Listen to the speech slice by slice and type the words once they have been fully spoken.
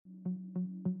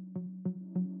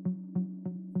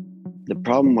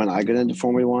problem when I got into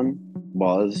Formula One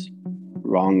was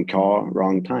wrong car,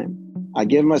 wrong time. I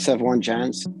gave myself one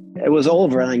chance. It was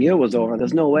over, and I knew it was over.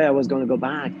 There's no way I was going to go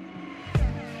back.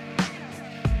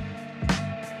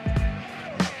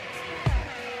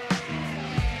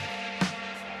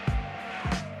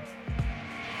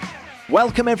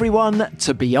 Welcome everyone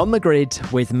to Beyond the Grid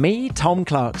with me, Tom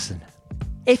Clarkson.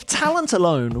 If talent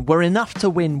alone were enough to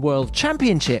win world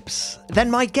championships,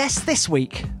 then my guest this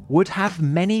week would have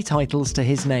many titles to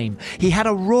his name. He had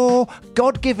a raw,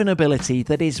 God-given ability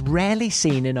that is rarely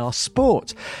seen in our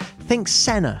sport. Think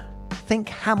Senna, think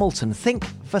Hamilton, think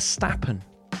Verstappen.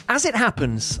 As it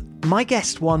happens, my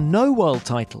guest won no world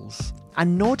titles,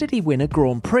 and nor did he win a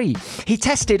Grand Prix. He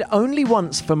tested only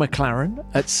once for McLaren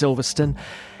at Silverstone,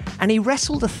 and he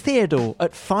wrestled a Theodore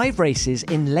at 5 races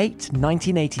in late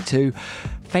 1982,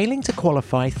 failing to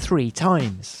qualify 3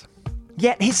 times.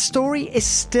 Yet his story is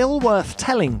still worth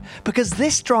telling because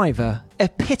this driver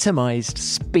epitomised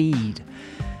speed.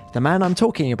 The man I'm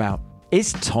talking about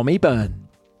is Tommy Byrne.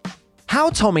 How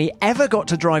Tommy ever got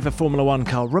to drive a Formula One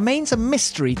car remains a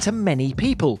mystery to many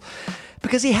people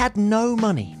because he had no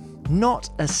money, not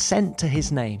a cent to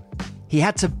his name. He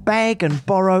had to beg and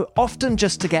borrow, often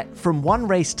just to get from one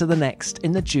race to the next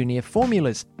in the junior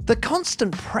formulas. The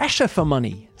constant pressure for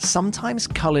money sometimes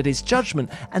coloured his judgment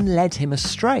and led him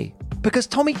astray. Because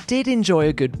Tommy did enjoy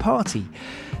a good party,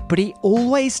 but he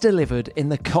always delivered in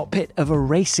the cockpit of a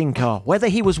racing car, whether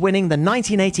he was winning the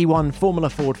 1981 Formula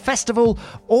Ford Festival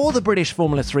or the British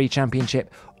Formula 3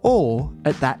 Championship or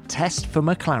at that test for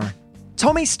McLaren.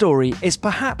 Tommy's story is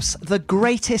perhaps the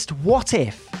greatest what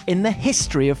if in the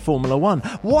history of Formula One.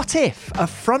 What if a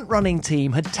front-running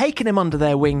team had taken him under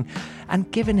their wing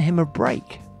and given him a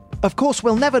break? Of course,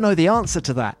 we'll never know the answer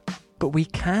to that, but we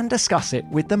can discuss it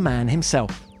with the man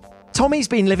himself. Tommy's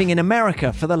been living in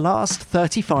America for the last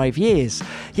 35 years,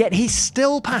 yet he's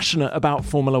still passionate about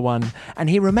Formula One, and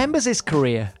he remembers his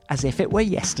career as if it were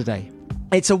yesterday.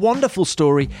 It's a wonderful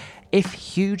story, if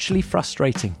hugely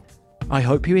frustrating. I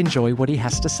hope you enjoy what he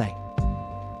has to say.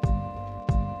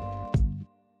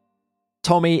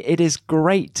 Tommy, it is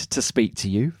great to speak to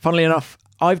you. Funnily enough,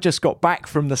 I've just got back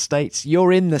from the States.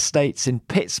 You're in the States, in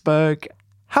Pittsburgh.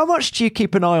 How much do you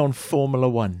keep an eye on Formula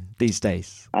One these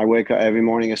days? I wake up every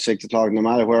morning at 6 o'clock, no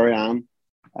matter where I am.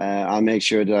 I'll make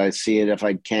sure that I see it if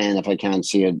I can. If I can't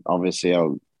see it, obviously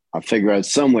I'll figure out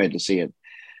some way to see it.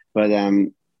 But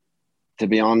to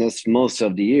be honest, most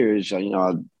of the years,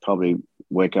 I'll probably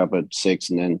wake up at 6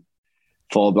 and then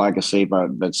fall back asleep at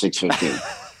about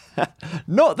 6:15.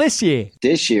 Not this year.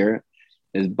 This year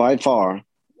is by far,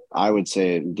 I would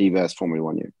say, the best Formula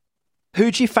One year.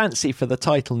 Who do you fancy for the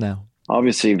title now?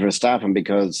 Obviously Verstappen,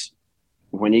 because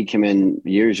when he came in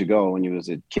years ago when he was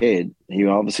a kid, he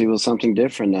obviously was something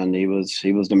different, and he was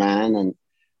the man. And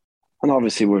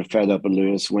obviously we're fed up with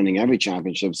Lewis winning every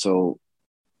championship, so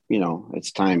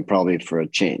it's time probably for a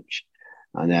change.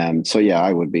 And so yeah,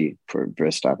 I would be for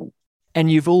Verstappen. And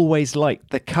you've always liked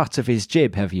the cut of his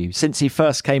jib, have you, since he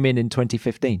first came in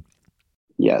 2015?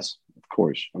 Yes, of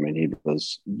course. I mean, he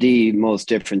was the most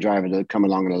different driver to come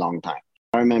along in a long time.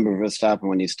 I remember Verstappen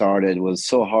when he started, it was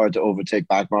so hard to overtake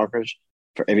back markers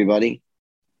for everybody,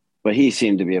 but he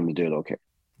seemed to be able to do it okay.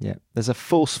 Yeah, there's a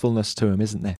forcefulness to him,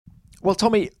 isn't there? Well,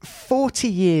 Tommy, 40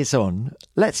 years on,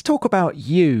 let's talk about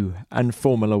you and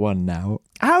Formula One now.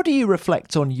 How do you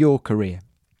reflect on your career?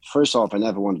 First off, I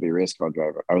never wanted to be a race car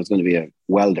driver. I was going to be a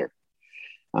welder.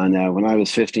 And when I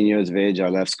was 15 years of age, I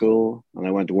left school and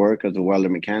I went to work as a welder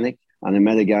mechanic. And I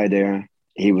met a guy there.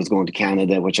 He was going to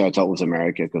Canada, which I thought was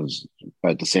America because it was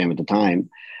about the same at the time.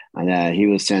 And he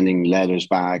was sending letters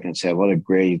back and said, what a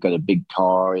great, he's got a big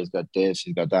car, he's got this,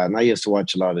 he's got that. And I used to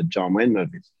watch a lot of John Wayne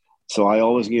movies. So I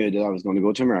always knew that I was going to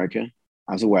go to America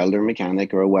as a welder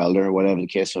mechanic or a welder or whatever the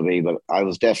case may be. But I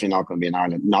was definitely not going to be in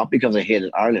Ireland. Not because I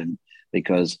hated Ireland,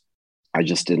 because I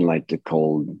just didn't like the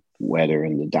cold weather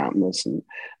and the dampness.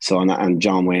 And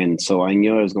John Wayne. So I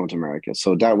knew I was going to America.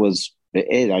 So that was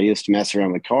it. I used to mess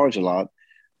around with cars a lot,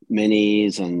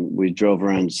 minis, and we drove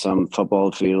around some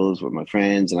football fields with my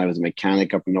friends. And I was a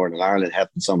mechanic up in Northern Ireland,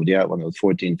 helping somebody out when I was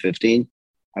 14, 15.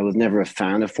 I was never a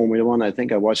fan of Formula One. I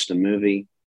think I watched a movie.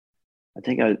 I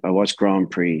think I watched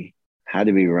Grand Prix. Had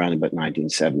to be around about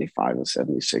 1975 or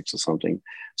 76 or something.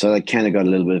 So I kind of got a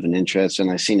little bit of an interest,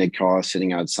 and I seen a car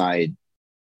sitting outside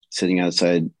the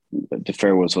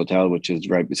Fairwoods Hotel, which is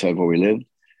right beside where we lived.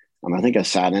 And I think I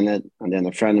sat in it. And then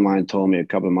a friend of mine told me a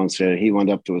couple of months later, he went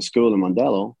up to a school in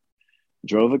Mondello,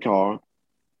 drove a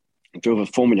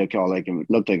Formula car, like it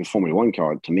looked like a Formula One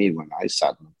car to me when I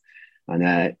sat in it.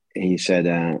 And he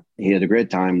said he had a great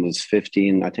time. It was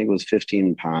 15, I think it was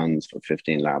 15 pounds for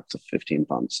 15 laps of 15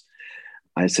 punts.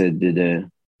 I said, did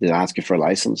I ask you for a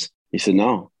license? He said,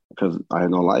 no, because I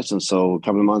had no license. So a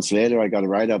couple of months later, I got a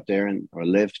ride up there or a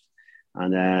lift,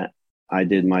 and I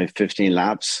did my 15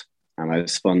 laps, and I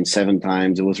spun 7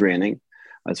 times. It was raining.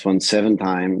 I spun 7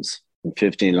 times in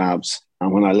 15 laps.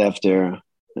 And when I left there,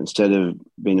 instead of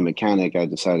being a mechanic, I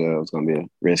decided I was going to be a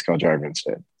race car driver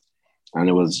instead. And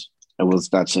it was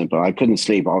that simple. I couldn't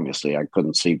sleep, obviously. I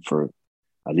couldn't sleep for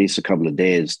at least a couple of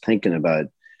days thinking about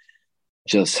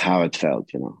just how it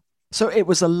felt, you know. So it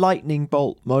was a lightning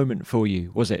bolt moment for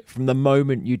you, was it? From the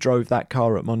moment you drove that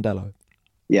car at Mondello?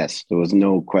 Yes, there was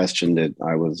no question that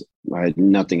I had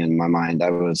nothing in my mind.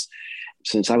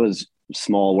 Since I was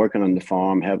small, working on the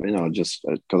farm, just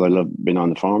because I love being on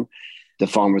the farm, the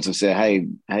farmers would say,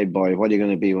 hey boy, what are you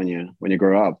going to be when you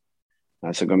grow up?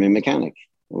 I said, going to be a mechanic.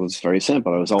 It was very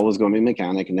simple. I was always going to be a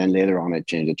mechanic. And then later on, I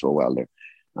changed it to a welder.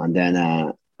 And then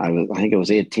I think I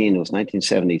was 18. It was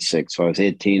 1976. So I was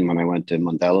 18 when I went to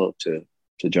Mondello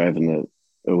to drive it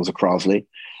was a Crosley.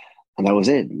 And that was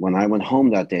it. When I went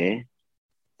home that day,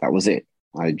 that was it.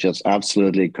 I just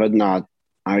absolutely could not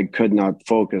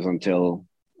focus until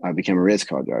I became a race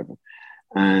car driver.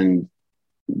 And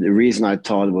the reason I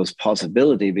thought it was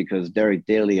possibility because Derek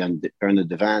Daly and Bernard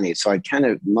Devaney. So I kind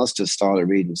of must have started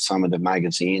reading some of the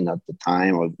magazine at the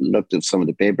time or looked at some of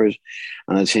the papers.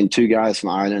 And I'd seen 2 guys from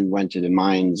Ireland went to the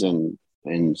mines in I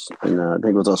think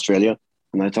it was Australia.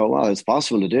 And I thought, well, it's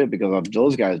possible to do it because if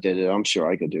those guys did it, I'm sure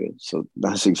I could do it. So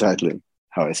that's exactly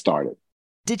how I started.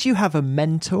 Did you have a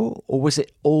mentor or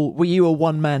were you a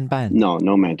one-man band? No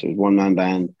mentor, one-man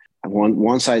band.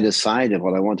 Once I decided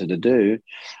what I wanted to do,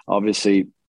 obviously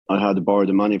I had to borrow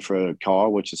the money for a car,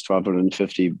 which is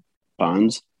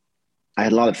 £1,250. I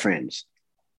had a lot of friends.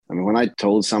 I mean, when I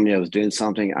told somebody I was doing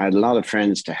something, I had a lot of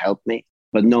friends to help me,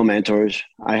 but no mentors.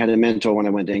 I had a mentor when I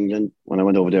went to England. When I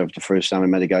went over there for the first time, I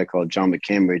met a guy called John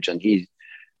McCambridge, and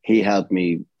he helped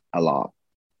me a lot.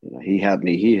 You know,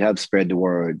 he helped spread the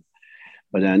word.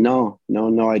 But no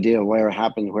idea where it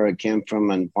happened, where it came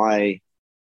from, and why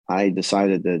I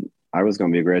decided that I was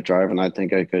going to be a great driver and I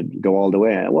think I could go all the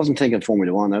way. I wasn't thinking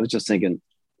Formula One. I was just thinking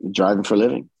driving for a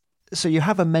living. So you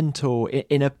have a mentor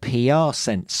in a PR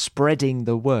sense, spreading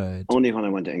the word. Only when I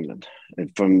went to England.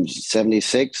 From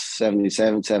 76,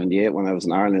 77, 78, when I was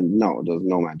in Ireland, no, there was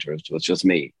no mentors. It was just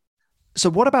me. So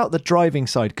what about the driving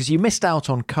side? Because you missed out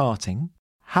on karting.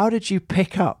 How did you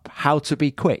pick up how to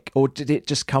be quick? Or did it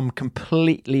just come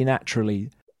completely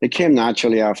naturally? It came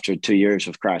naturally after 2 years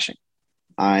of crashing.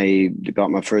 I got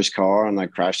my first car and I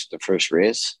crashed at the first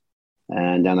race.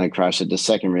 And then I crashed at the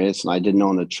second race and I didn't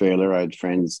own a trailer. I had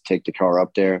friends take the car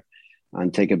up there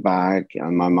and take it back.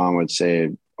 And my mom would say,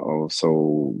 oh,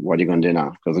 so what are you going to do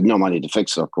now? Because I had no money to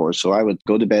fix it, of course. So I would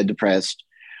go to bed depressed,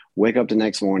 wake up the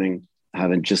next morning,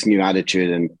 having just new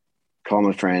attitude and call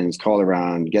my friends, call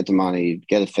around, get the money,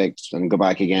 get it fixed and go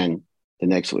back again the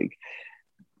next week.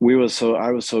 I was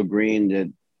so green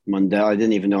that Mondello, I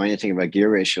didn't even know anything about gear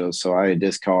ratios. So I had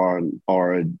this car and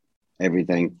borrowed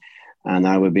everything. And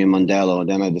I would be in Mondello. And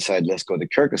then I decided, let's go to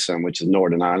Kirkoston, which is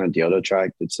Northern Ireland, the other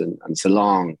track. It's a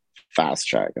long, fast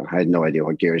track. I had no idea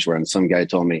what gears were. And some guy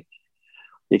told me,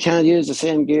 you can't use the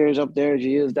same gears up there as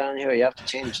you use down here. You have to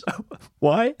change them.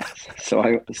 Why? So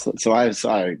I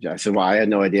said, why? I had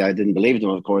no idea. I didn't believe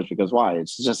them, of course, because why?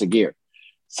 It's just a gear.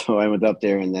 So I went up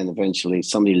there and then eventually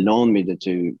somebody loaned me the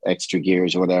 2 extra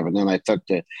gears or whatever. And then I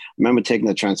remember taking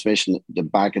the transmission, the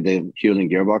back of the Hewland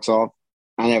gearbox off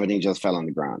and everything just fell on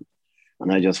the ground.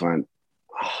 And I just went,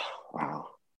 oh, wow,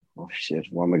 oh shit,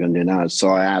 what am I going to do now? So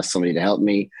I asked somebody to help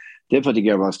me. They put the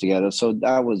gearbox together. So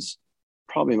that was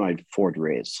probably my 4th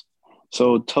race.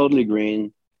 So totally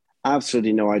green,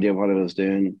 absolutely no idea what I was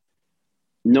doing.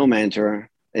 No mentor.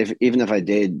 Even if I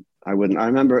did, I wouldn't. I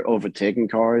remember overtaking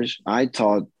cars. I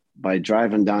thought by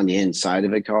driving down the inside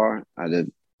of a car at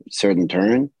a certain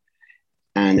turn,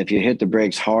 and if you hit the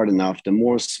brakes hard enough, the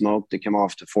more smoke that came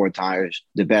off the 4 tires,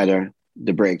 the better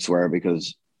the brakes were,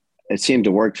 because it seemed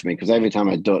to work for me. Because every time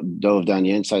I dove down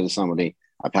the inside of somebody,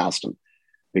 I passed them.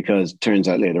 Because it turns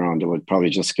out later on they were probably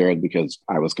just scared because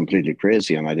I was completely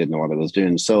crazy and I didn't know what I was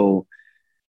doing. So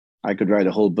I could write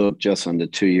a whole book just on the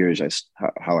 2 years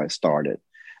how I started.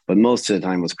 But most of the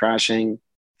time was crashing,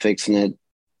 fixing it,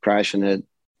 crashing it,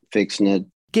 fixing it.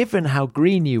 Given how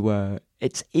green you were,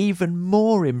 it's even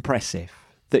more impressive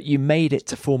that you made it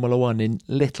to Formula One in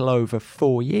little over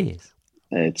 4 years.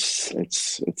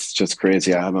 It's just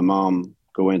crazy. I had my mom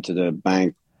go into the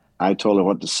bank. I told her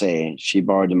what to say. She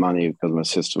borrowed the money because my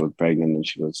sister was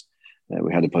pregnant and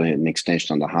we had to put an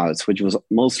extension on the house, which was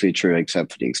mostly true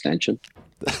except for the extension.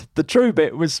 The true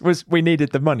bit was we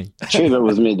needed the money. True bit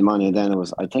was made the money. And then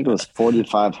I think it was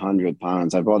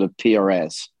 £4,500. I bought a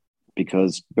PRS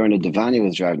because Bernard Devaney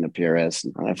was driving a PRS.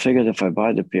 And I figured if I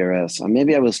buy the PRS, and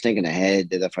maybe I was thinking ahead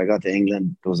that if I got to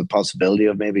England, there was a possibility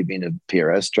of maybe being a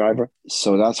PRS driver.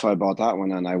 So that's why I bought that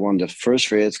one. And I won the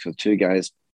first race because two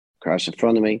guys crashed in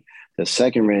front of me. The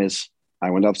second race, I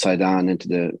went upside down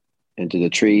into the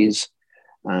trees,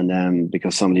 and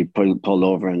because somebody pulled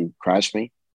over and crashed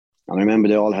me. And I remember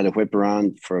they all had a whip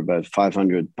around for about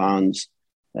 £500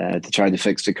 to try to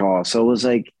fix the car. So it was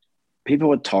like people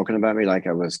were talking about me like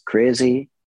I was crazy,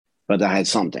 but I had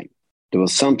something. There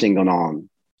was something going on.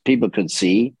 People could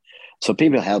see. So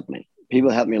people helped me.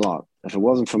 People helped me a lot. If it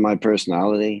wasn't for my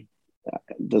personality,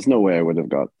 there's no way I would have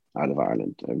got out of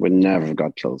Ireland. I would never have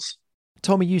got close.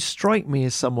 Tommy, you strike me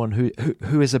as someone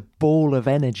who is a ball of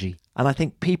energy. And I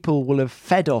think people will have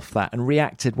fed off that and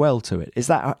reacted well to it. Is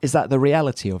that the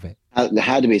reality of it? There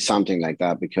had to be something like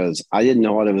that because I didn't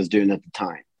know what I was doing at the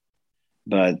time.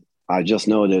 But I just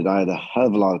know that I had a hell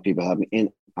of a lot of people help me in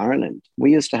Ireland.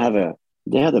 We used to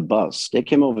they had a bus. They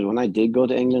came over when I did go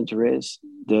to England to race.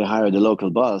 They hired a local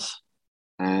bus.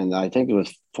 And I think it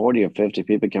was 40 or 50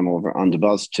 people came over on the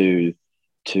bus to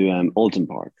Oulton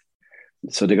Park.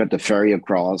 So they got the ferry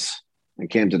across and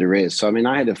came to the race. So, I mean,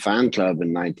 I had a fan club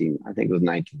in I think it was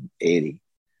 1980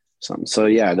 something. So,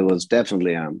 yeah, there was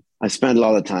definitely, I spent a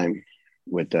lot of time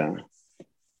with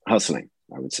hustling,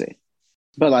 I would say.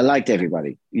 But I liked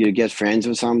everybody. You get friends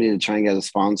with somebody to try and get a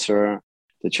sponsor,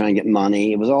 to try and get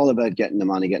money. It was all about getting the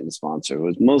money, getting the sponsor. It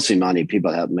was mostly money.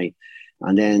 People helped me.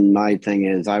 And then my thing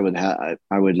is I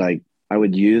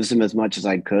would use them as much as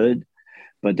I could.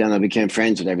 But then I became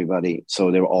friends with everybody.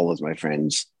 So they were always my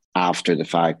friends after the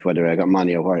fact, whether I got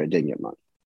money or whether I didn't get money.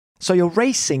 So you're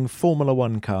racing Formula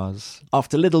One cars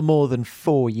after little more than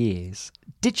 4 years.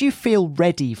 Did you feel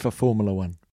ready for Formula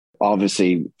One?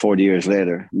 Obviously, 40 years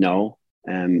later, no.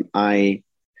 I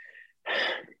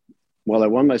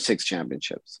won my 6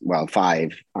 championships. Well,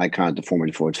 5. I count the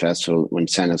Formula Ford Festival when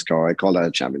Senna's car. I call that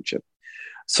a championship.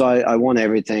 So I won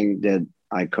everything that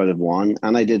I could have won.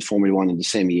 And I did Formula One in the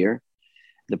same year.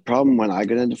 The problem when I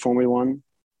got into Formula One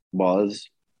was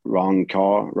wrong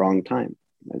car, wrong time.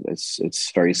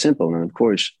 It's very simple. And of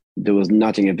course, there was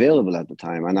nothing available at the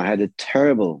time. And I had a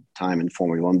terrible time in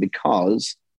Formula One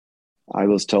because I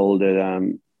was told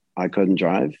that I couldn't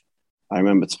drive. I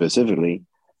remember specifically,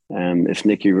 if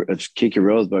Keke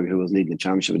Rosberg, who was leading the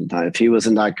championship at the time, if he was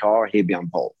in that car, he'd be on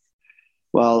pole.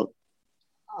 Well,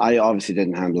 I obviously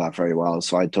didn't handle that very well.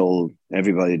 So I told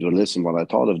everybody to listen what I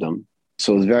thought of them.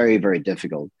 So it was very, very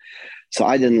difficult. So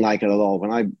I didn't like it at all.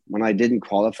 When I didn't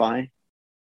qualify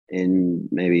in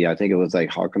maybe, I think it was like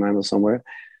Hockenheim or somewhere,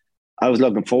 I was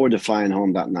looking forward to flying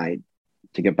home that night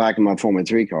to get back in my Formula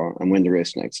 3 car and win the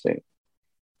race next day.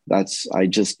 I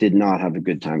just did not have a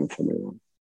good time in Formula 1.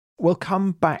 We'll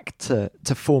come back to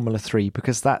Formula 3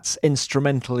 because that's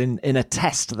instrumental in a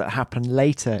test that happened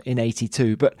later in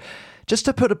 82. But just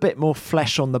to put a bit more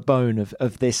flesh on the bone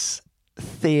of this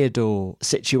Theodore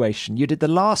situation, you did the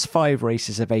last 5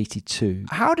 races of 82.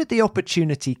 How did the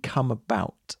opportunity come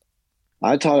about?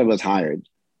 I thought I was hired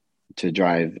to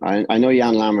drive. I know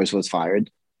Jan Lammers was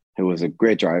fired, who was a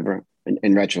great driver.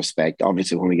 In retrospect,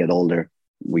 obviously, when we get older,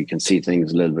 we can see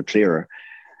things a little bit clearer.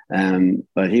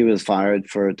 But he was fired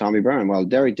for Tommy Byrne. Well,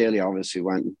 Derek Daly obviously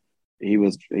went. He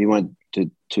went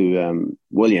to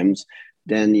Williams.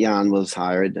 Then Jan was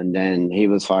hired, and then he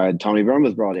was fired. Tommy Byrne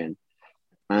was brought in,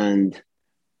 and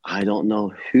I don't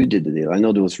know who did the deal. I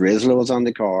know there was Rizzler was on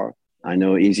the car. I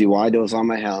know Easy Wide was on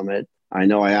my helmet. I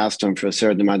know I asked him for a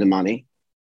certain amount of money.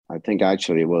 I think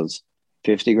actually it was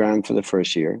 50 grand for the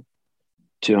first year,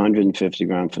 250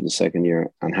 grand for the second year,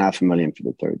 and $500,000 for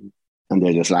the third. And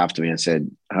they just laughed at me and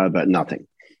said, "How about nothing?"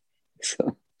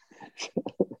 So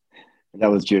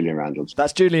that was Julian Randalls.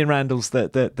 That's Julian Randalls,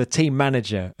 the team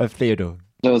manager of Theodore.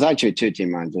 There was actually 2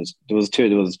 team managers. There was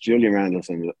Julian Randalls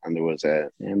and there was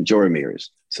Joe Ramirez.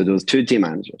 So there was 2 team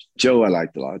managers. Joe I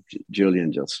liked a lot.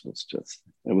 Julian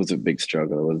it was a big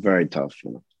struggle. It was very tough,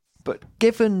 you know. But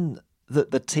given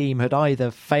that the team had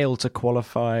either failed to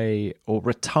qualify or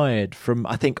retired from,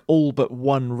 I think, all but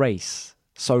one race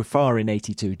so far in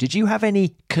 82, did you have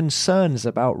any concerns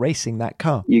about racing that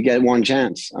car? You get one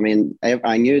chance. I mean,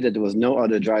 I knew that there was no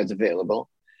other drives available.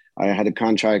 I had a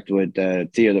contract with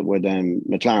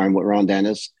McLaren with Ron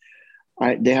Dennis.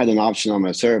 They had an option on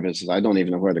my services. I don't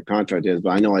even know where the contract is,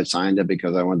 but I know I signed it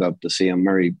because I went up to see him.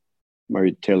 Murray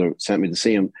Taylor sent me to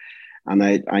see him. And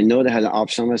I know they had an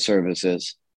option on my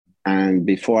services. And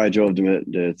before I drove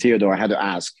the Theodore, I had to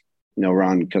ask,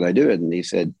 Ron, could I do it? And he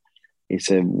said, He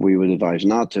said, we would advise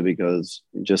not to, because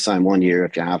just sign 1 year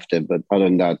if you have to. But other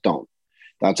than that, don't.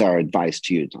 That's our advice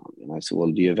to you, Tom. And I said,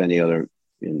 well, do you have any other,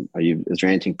 is there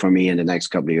anything for me in the next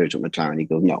couple of years with McLaren? He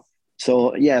goes, no.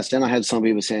 So, yes, then I had some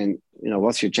people saying,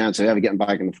 what's your chance of ever getting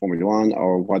back into Formula One?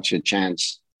 Or what's your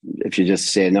chance if you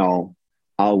just say, no,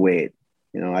 I'll wait?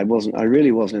 I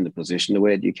really wasn't in the position to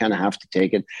wait. You kind of have to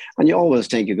take it. And you always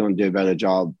think you're going to do a better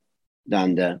job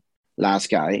than the last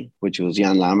guy, which was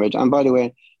Jan Lammert. And by the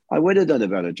way, I would have done a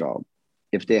better job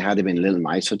if they had been a little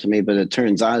nicer to me. But it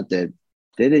turns out that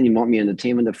they didn't even want me in the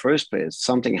team in the first place.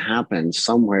 Something happened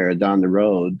somewhere down the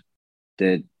road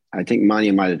that I think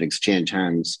money might have exchanged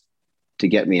hands to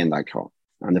get me in that car.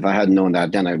 And if I hadn't known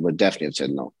that, then I would definitely have said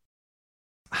no.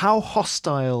 How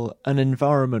hostile an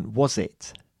environment was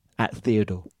it at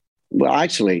Theodore? Well,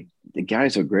 actually, the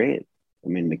guys were great. I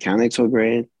mean, mechanics were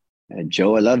great.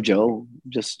 Joe, I love Joe.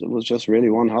 It was just really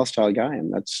one hostile guy,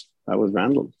 and that was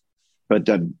Randall. But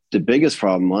the biggest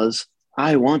problem was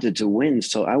I wanted to win,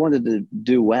 so I wanted to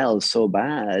do well so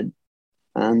bad,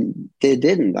 and they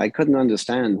didn't. I couldn't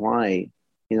understand why.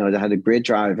 They had a great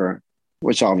driver,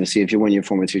 which obviously, if you win your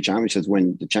Formula 2 championships,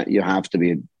 you have to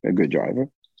be a good driver.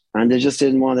 And they just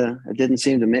didn't want to. It didn't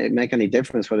seem to make any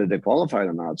difference whether they qualified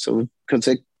or not. So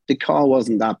because the car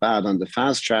wasn't that bad on the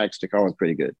fast tracks, the car was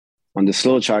pretty good. On the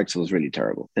slow tracks, it was really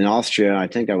terrible. In Austria, I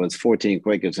think I was 14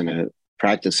 quickest in a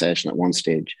practice session at one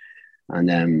stage. And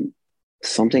then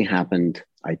something happened.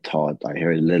 I thought I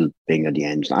heard a little bing of the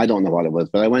engine. I don't know what it was,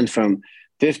 but I went from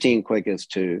 15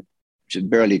 quickest to just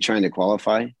barely trying to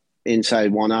qualify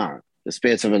inside 1 hour, the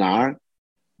space of an hour,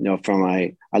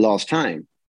 I lost time.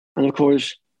 And of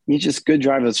course, good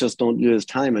drivers just don't lose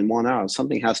time in 1 hour.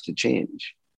 Something has to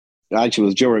change. Actually, it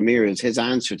was Joe Ramirez. His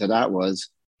answer to that was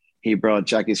he brought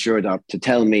Jackie Stewart up to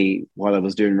tell me what I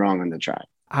was doing wrong on the track.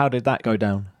 How did that go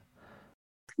down?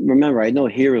 Remember, I had no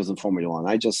heroes in Formula One.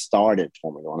 I just started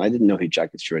Formula One. I didn't know who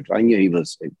Jackie Stewart was. I knew he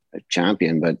was a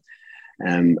champion, but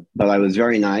I was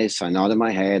very nice. I nodded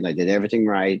my head. I did everything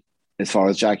right as far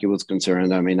as Jackie was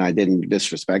concerned. I mean, I didn't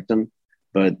disrespect him.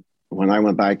 But when I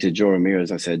went back to Joe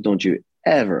Ramirez, I said, don't you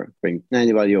ever bring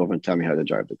anybody over and tell me how to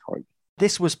drive the car.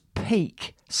 This was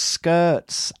peak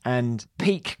skirts and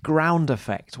peak ground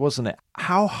effect, wasn't it?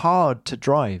 How hard to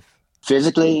drive?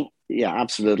 Physically, yeah,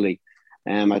 absolutely.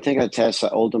 I think I tested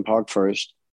at Oulton Park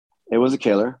first. It was a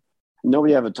killer.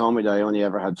 Nobody ever told me that I only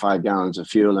ever had 5 gallons of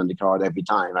fuel in the car every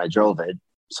time I drove it.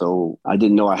 So I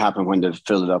didn't know what happened when they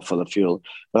filled it up full of fuel.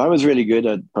 But I was really good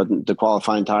at putting the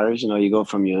qualifying tires. You go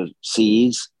from your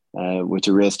C's, which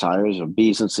are race tires, or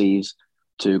B's and C's,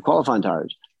 to qualifying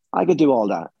tires. I could do all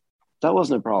that. That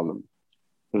wasn't a problem.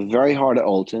 It was very hard at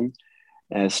Oulton.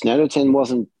 Snetterton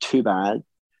wasn't too bad.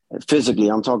 Physically,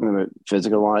 I'm talking about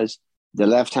physical-wise. The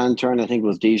left-hand turn, I think,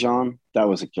 was Dijon. That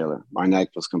was a killer. My neck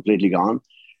was completely gone.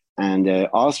 And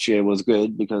Austria was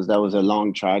good because that was a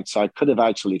long track, so I could have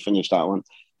actually finished that one.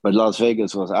 But Las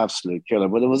Vegas was absolute killer.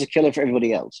 But it was a killer for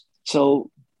everybody else. So,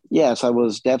 yes, I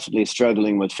was definitely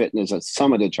struggling with fitness at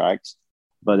some of the tracks.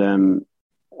 But it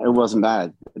wasn't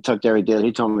bad. It took Derek Dale.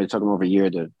 He told me it took him over a year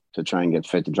to try and get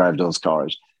fit to drive those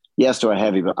cars. Yes, they were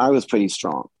heavy, but I was pretty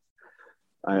strong.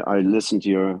 I listened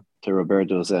to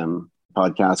Roberto's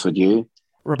podcast with you.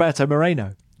 Roberto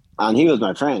Moreno. And he was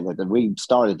my friend. We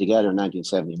started together in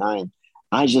 1979.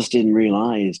 I just didn't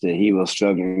realize that he was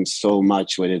struggling so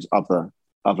much with his upper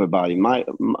body.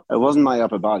 It wasn't my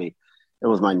upper body. It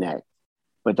was my neck.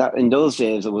 But that in those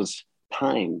days, it was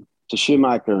time. The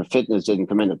Schumacher fitness didn't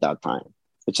come in at that time.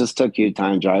 It just took you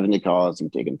time driving the cars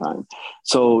and taking time.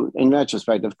 So in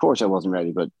retrospect, of course, I wasn't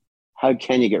ready. But how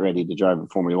can you get ready to drive a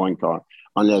Formula One car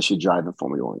unless you drive a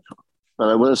Formula One car? But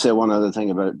I will say one other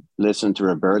thing about listening to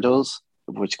Roberto's,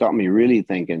 which got me really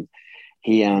thinking.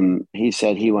 He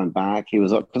said he went back. He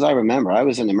was up because I remember I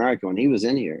was in America when he was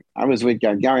in here. I was with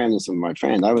Gary Anderson, my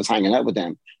friend. I was hanging out with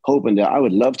them, hoping that I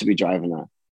would love to be driving an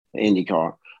Indy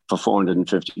car for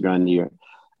 $450,000 a year.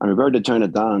 And Roberto turned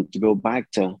it down to go back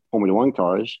to Formula One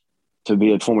cars to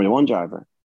be a Formula One driver.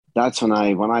 That's when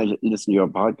I listened to your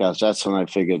podcast, that's when I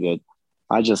figured that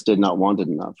I just did not want it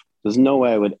enough. There's no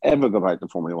way I would ever go back to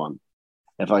Formula One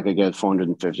if I could get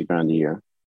 $450,000 a year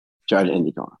driving an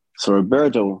Indy car. So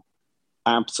Roberto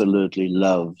absolutely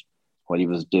loved what he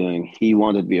was doing. He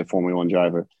wanted to be a Formula One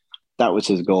driver. That was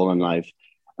his goal in life.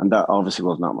 And that obviously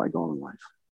was not my goal in life.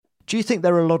 Do you think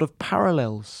there are a lot of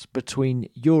parallels between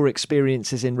your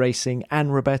experiences in racing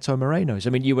and Roberto Moreno's?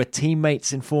 I mean, you were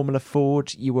teammates in Formula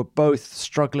Ford. You were both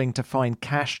struggling to find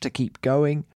cash to keep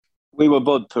going. We were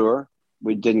both poor.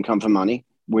 We didn't come from money.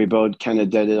 We both kind of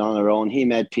did it on our own. He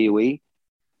met Pee Wee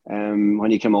when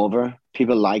he came over.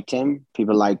 People liked him.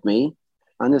 People liked me.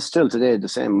 And it's still today the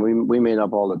same. We made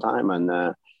up all the time,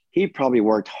 and he probably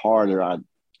worked harder at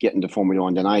getting to Formula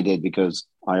One than I did, because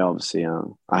I obviously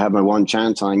I had my one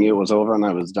chance. I knew it was over, and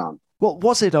I was done. Well,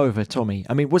 was it over, Tommy?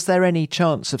 I mean, was there any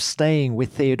chance of staying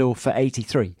with Theodore for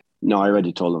 83? No, I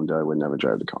already told him that I would never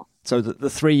drive the car. So the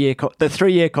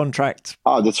 3-year contract.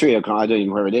 Oh, the 3-year contract. I don't even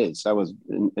know where it is. That was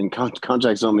in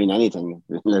contracts don't mean anything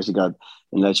unless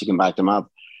you can back them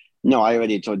up. No, I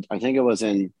already told. I think it was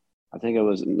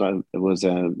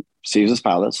Caesar's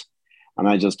Palace, and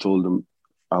I just told them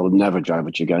I would never drive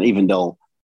with you again, even though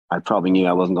I probably knew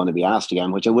I wasn't going to be asked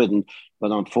again, which I wouldn't. But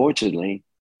unfortunately,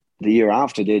 the year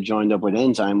after they joined up with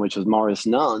Enzyme, which was Maurice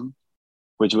Nunn,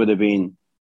 which would have been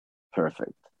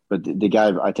perfect. But the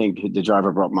guy, I think the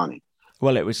driver brought money.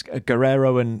 Well, it was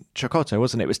Guerrero and Chocotto,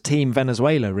 wasn't it? It was Team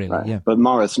Venezuela, really. Right. Yeah. But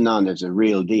Maurice Nunn is a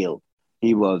real deal.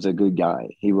 He was a good guy.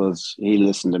 He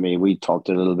listened to me. We talked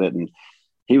a little bit, and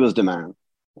he was the man,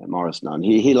 Maurice Nunn.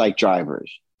 He liked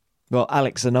drivers. Well,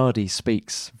 Alex Zanardi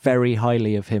speaks very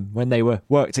highly of him when they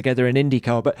worked together in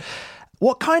IndyCar. But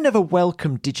what kind of a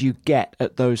welcome did you get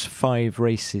at those 5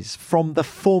 races from the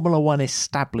Formula One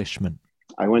establishment?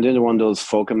 I went into one of those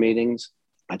FOCA meetings.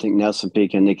 I think Nelson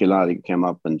Piquet and Niki Lauda came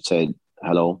up and said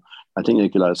hello. I think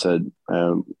Niki Lauda said,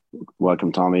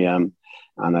 welcome, Tommy. And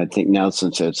I think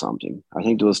Nelson said something. I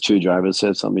think there was 2 drivers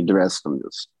said something. The rest of them,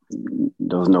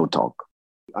 there was no talk.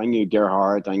 I knew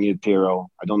Gerhardt. I knew Pirro.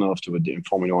 I don't know if they were in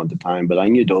Formula One at the time, but I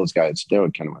knew those guys. They were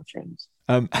kind of my friends.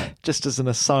 Just as an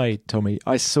aside, Tommy,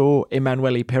 I saw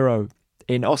Emanuele Pirro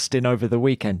in Austin over the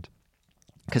weekend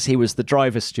because he was the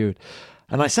driver steward.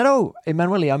 And I said, oh,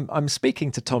 Emanuele, I'm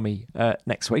speaking to Tommy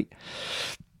next week.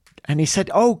 And he said,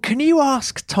 oh, can you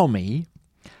ask Tommy?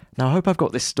 Now, I hope I've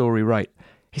got this story right.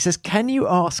 He says, can you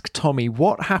ask Tommy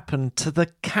what happened to the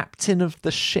captain of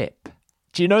the ship?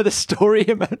 Do you know the story,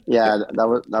 Emanuele? Yeah,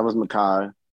 that was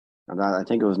Makar. And I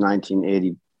think it was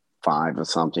 1985 or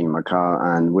something,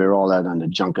 Makar. And we were all out on the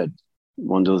junket,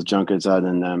 one of those junkets out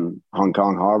in Hong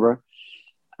Kong Harbor.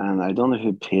 And I don't know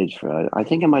who paid for it. I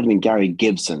think it might have been Gary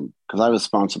Gibson, because I was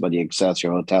sponsored by the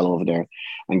Excelsior Hotel over there.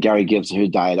 And Gary Gibson, who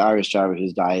died, Irish driver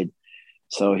who's died.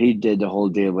 So he did the whole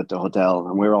deal with the hotel.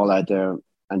 And we were all out there.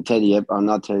 And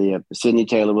Sidney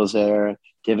Taylor was there.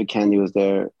 David Kennedy was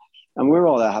there. And we were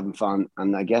all out having fun.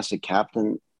 And I guess the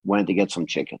captain went to get some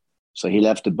chicken. So he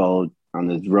left the boat on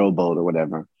his rowboat or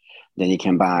whatever. Then he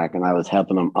came back, and I was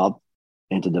helping him up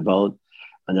into the boat.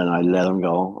 And then I let him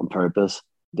go on purpose,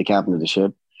 the captain of the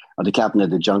ship. Or the captain of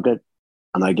the junket.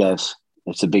 And I guess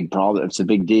it's a big problem. It's a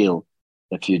big deal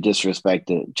if you disrespect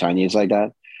the Chinese like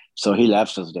that. So he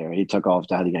left us there. He took off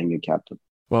to have a new captain.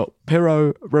 Well,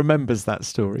 Pirro remembers that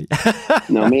story.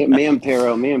 No, me and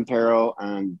Pirro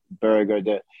and Berger,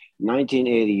 the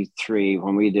 1983,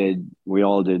 when we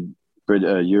all did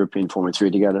European Formula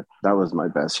 3 together. That was my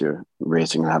best year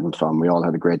racing and having fun. We all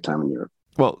had a great time in Europe.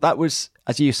 Well, that was,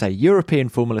 as you say, European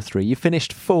Formula 3. You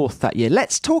finished 4th that year.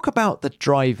 Let's talk about the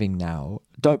driving now.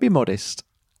 Don't be modest.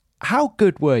 How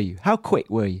good were you? How quick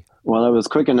were you? Well, I was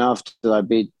quick enough that I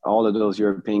beat all of those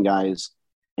European guys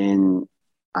in,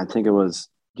 I think it was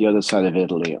the other side of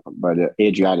Italy, by the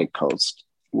Adriatic coast.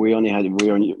 We're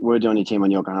the only team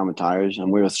on Yokohama tires, and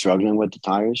we were struggling with the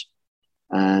tires,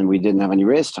 and we didn't have any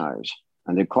race tires.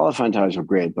 And the qualifying tires were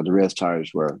great, but the race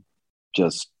tires were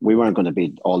we weren't going to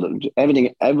beat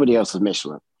everybody else was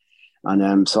Michelin.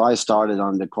 And so I started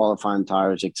on the qualifying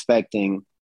tires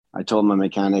I told my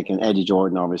mechanic, and Eddie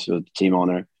Jordan obviously was the team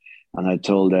owner, and I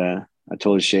told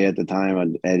Shea at the time,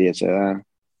 and Eddie had said,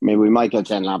 maybe we might get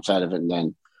 10 laps out of it, and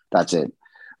then that's it.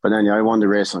 But then I won the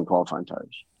race on qualifying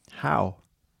tires. How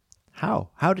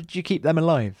did you keep them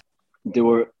alive? They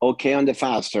were okay on the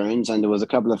fast turns, and there was a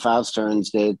couple of fast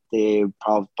turns that they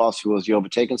possibly was the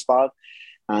overtaking spot.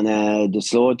 And the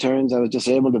slower turns, I was just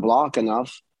able to block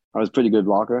enough. I was a pretty good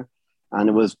blocker. And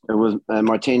it was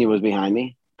Martini was behind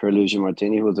me. Pierluigi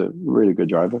Martini was a really good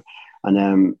driver.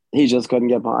 And he just couldn't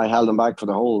get by. I held him back for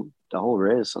the whole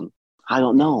race. And I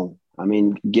don't know. I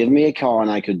mean, give me a car and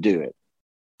I could do it.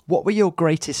 What were your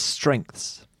greatest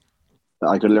strengths?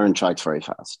 I could learn tracks very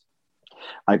fast.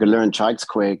 I could learn tracks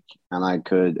quick, and I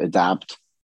could adapt.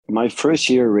 My first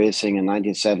year racing in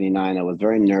 1979, I was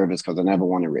very nervous because I never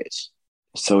won a race.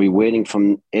 So we waiting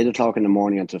from 8 o'clock in the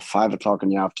morning until 5 o'clock in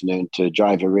the afternoon to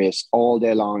drive a race all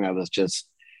day long. I was just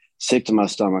sick to my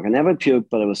stomach. I never puked,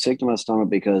 but I was sick to my stomach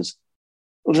because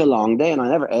it was a long day, and I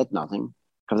never ate nothing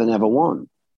because I never won.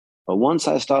 But once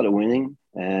I started winning,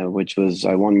 which was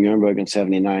I won Nuremberg in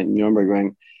 79, Nuremberg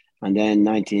Ring, and then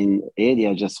 1980,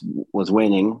 I just was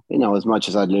winning. You know, as much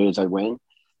as I'd lose, I'd win.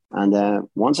 And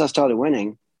once I started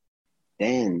winning,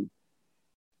 then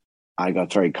I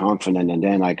got very confident, and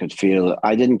then I could feel,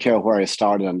 I didn't care where I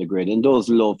started on the grid. In those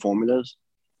low formulas,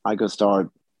 I could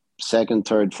start second,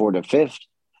 third, fourth, or fifth,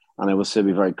 and I would still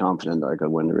be very confident that I could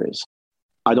win the race.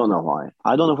 I don't know why.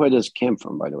 I don't know where this came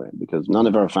from, by the way, because none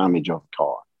of our family drove a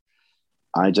car.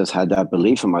 I just had that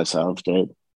belief in myself that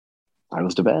I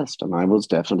was the best, and I was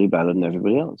definitely better than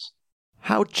everybody else.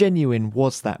 How genuine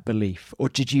was that belief? Or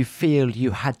did you feel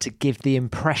you had to give the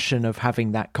impression of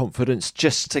having that confidence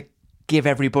just to give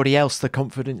everybody else the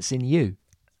confidence in you?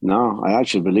 No, I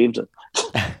actually believed it.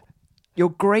 Your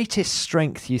greatest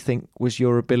strength, you think, was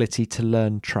your ability to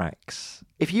learn tracks.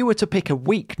 If you were to pick a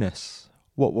weakness,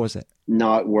 what was it?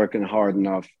 Not working hard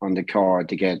enough on the car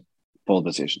to get pole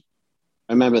position.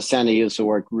 I remember Senna used to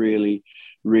work really,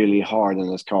 really hard on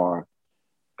his car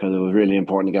because it was really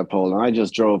important to get pole. And I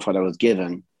just drove what I was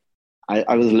given.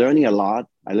 I was learning a lot.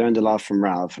 I learned a lot from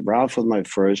Ralph. Ralph was my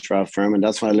first, Ralph Furman.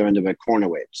 That's when I learned about corner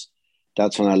waves.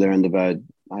 That's when I learned about,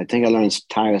 I think I learned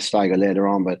tire stagger later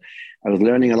on, but I was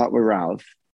learning a lot with Ralph.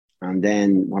 And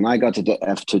then when I got to the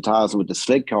F2000 with the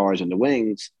slick cars and the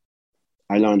wings,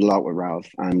 I learned a lot with Ralph.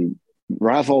 And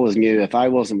Ralph always knew if I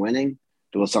wasn't winning,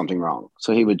 there was something wrong.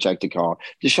 So he would check the car.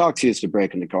 The shocks used to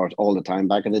break in the cars all the time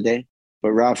back in the day.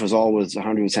 But Ralph was always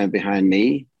 100% behind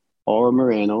me or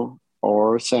Moreno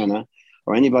or Senna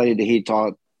or anybody that he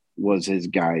thought was his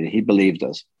guide. He believed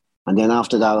us. And then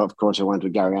after that, of course, I went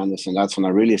with Gary Anderson. That's when I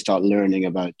really started learning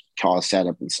about car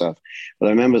setup and stuff. But I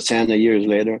remember Senna years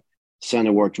later,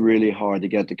 Senna worked really hard to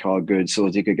get the car good so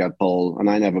as he could get pole. And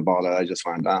I never bothered. I just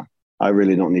went, I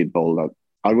really don't need pole.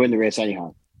 I'll win the race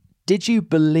anyhow. Did you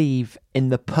believe in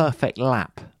the perfect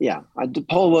lap? Yeah. The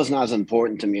pole wasn't as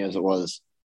important to me as it was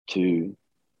to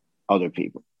other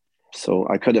people. So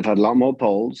I could have had a lot more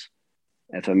poles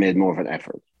if I made more of an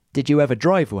effort. Did you ever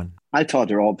drive one? I thought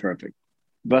they're all perfect.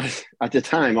 But at the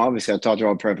time, obviously, I thought they're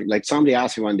all perfect. Like somebody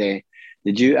asked me one day,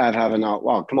 did you have an off?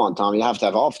 Well, come on, Tom, you have to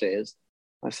have off days.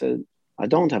 I said, I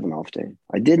don't have an off day.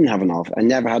 I didn't have an off. I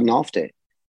never had an off day.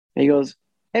 And he goes,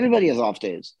 everybody has off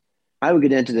days. I would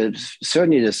get into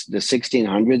certainly the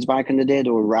 1600s back in the day. They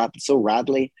were so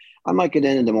rattly. I might get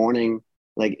in the morning,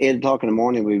 like 8 o'clock in the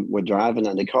morning, we were driving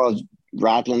and the car's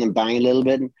rattling and banging a little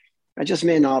bit. And I just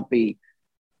may not be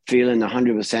feeling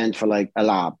 100% for like a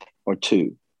lap or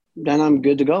two. Then I'm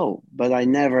good to go. But I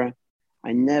never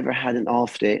had an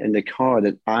off day in the car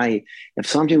that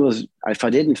if I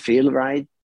didn't feel right,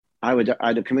 I would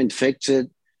either come in, fix it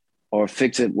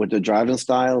with the driving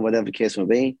style, whatever the case may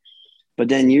be. But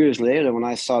then years later, when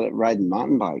I started riding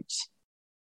mountain bikes,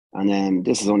 and then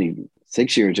this is only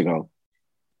 6 years ago,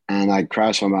 and I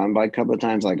crashed my mountain bike a couple of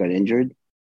times, I got injured.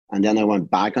 And then I went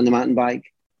back on the mountain bike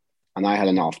and I had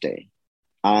an off day.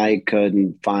 I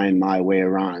couldn't find my way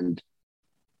around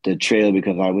the trail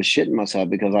because I was shitting myself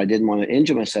because I didn't want to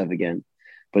injure myself again.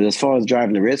 But as far as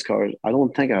driving the race car, I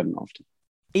don't think I had an off day.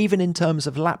 Even in terms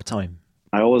of lap time?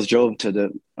 I always drove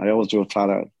flat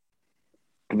out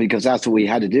because that's what we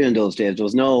had to do in those days. There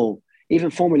was no,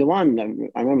 even Formula One.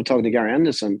 I remember talking to Gary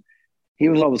Anderson. He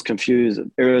was always confused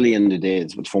early in the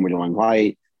days with Formula One.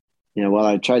 Why,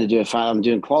 I tried to do I'm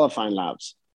doing qualifying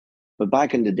laps. But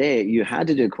back in the day, you had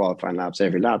to do qualifying laps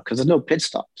every lap because there's no pit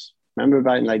stops. Remember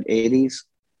back in like 80s?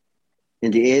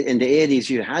 In the 80s,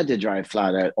 you had to drive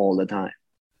flat out all the time.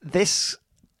 This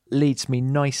leads me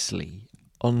nicely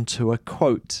onto a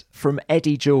quote from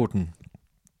Eddie Jordan,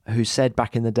 who said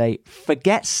back in the day,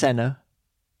 forget Senna,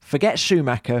 forget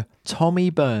Schumacher,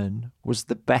 Tommy Byrne was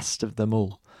the best of them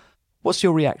all. What's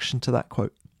your reaction to that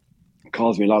quote? It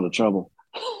caused me a lot of trouble.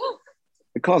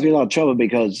 It caused me a lot of trouble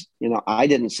because, I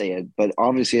didn't say it, but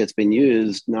obviously it's been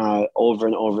used now over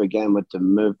and over again with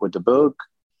the book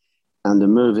and the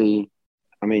movie.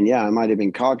 I mean, yeah, I might have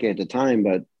been cocky at the time,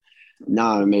 but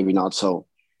now maybe not so.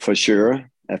 For sure,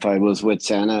 if I was with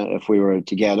Senna, if we were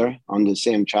together on the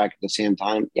same track at the same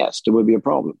time, yes, there would be a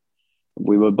problem.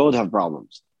 We would both have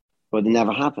problems, but it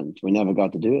never happened. We never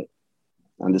got to do it.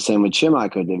 And the same with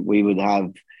Schumacher, that we would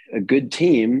have a good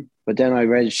team, but then I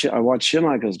watched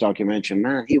Schumacher's documentary.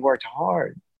 Man, he worked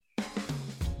hard.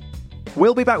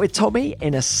 We'll be back with Tommy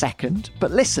in a second,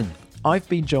 but listen, I've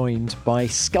been joined by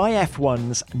Sky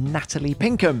F1's Natalie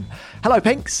Pinkham. Hello,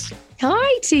 Pinks.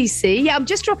 Hi, TC. Yeah, I'm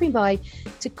just dropping by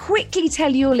to quickly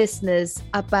tell your listeners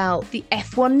about the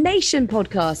F1 Nation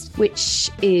podcast,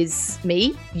 which is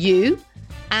me, you,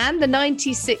 and the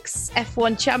 96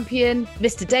 F1 champion,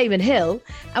 Mr. Damon Hill,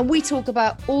 and we talk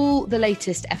about all the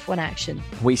latest F1 action.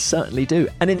 We certainly do.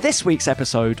 And in this week's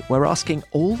episode, we're asking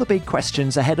all the big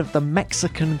questions ahead of the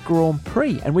Mexican Grand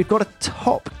Prix, and we've got a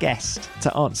top guest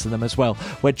to answer them as well.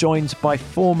 We're joined by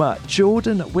former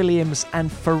Jordan Williams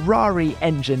and Ferrari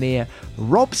engineer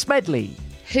Rob Smedley.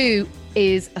 who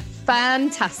is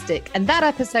fantastic. And that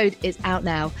episode is out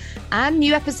now. And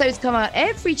new episodes come out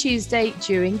every Tuesday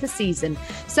during the season.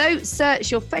 So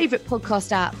search your favourite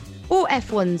podcast app or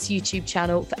F1's YouTube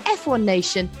channel for F1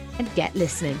 Nation and get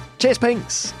listening. Cheers,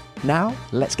 Pinks. Now,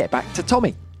 let's get back to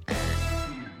Tommy.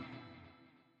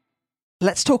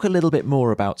 Let's talk a little bit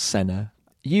more about Senna.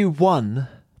 You won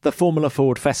the Formula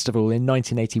Ford Festival in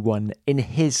 1981 in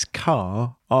his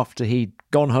car after he'd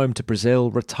gone home to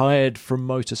Brazil, retired from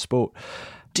motorsport.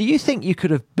 Do you think you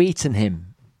could have beaten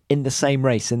him in the same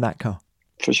race in that car?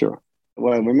 For sure.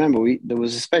 Well, remember, there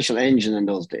was a special engine in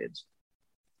those days.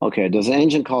 Okay, there's an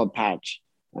engine called Patch.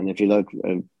 And if you look,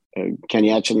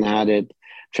 Kenny Atchison had it,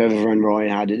 Trevor Van Roy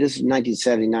had it. This is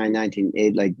 1979,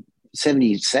 1980, like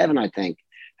 77, I think.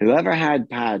 Whoever had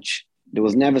Patch, there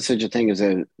was never such a thing as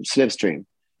a slipstream.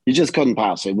 You just couldn't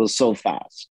pass it. It was so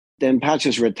fast. Then Patch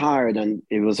was retired and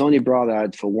it was only brought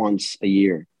out for once a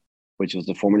year, which was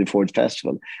the Formula Ford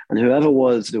Festival. And whoever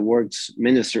was the works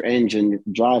minister engine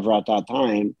driver at that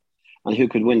time and who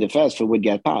could win the festival would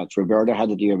get Patch. Roberto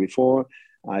had it the year before.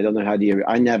 I don't know how the year.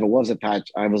 I never was a Patch.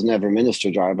 I was never a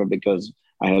minister driver because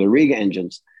I had a Riga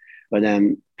engines. But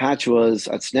Patch was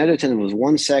at Snetterton, was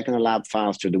 1 second a lap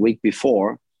faster the week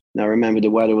before. Now, remember, the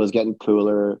weather was getting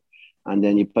cooler, and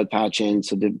then you put Patch in.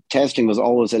 So the testing was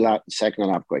always second a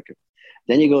lap quicker.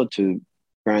 Then you go to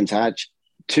Brands Hatch,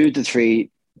 2 to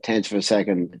 3 tenths of a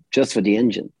second just for the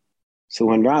engine. So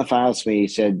when Ralph asked me, he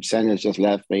said, Senna's just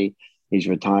left me. He's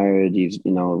retired. He's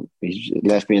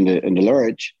left me in the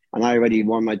lurch. And I already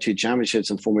won my 2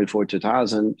 championships in Formula Ford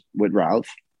 2000 with Ralph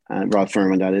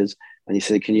Furman, that is. And he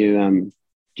said, do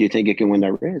you think you can win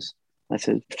that race? I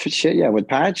said, shit, yeah, with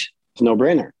Patch, it's a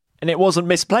no-brainer. And it wasn't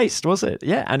misplaced, was it?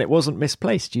 Yeah, and it wasn't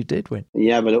misplaced. You did win.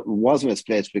 Yeah, but it was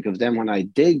misplaced because then when I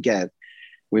did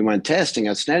we went testing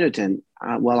at Snetterton.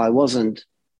 I wasn't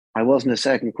a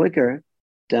second quicker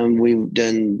than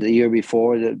the year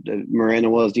before. The Moreno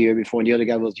was the year before, and the other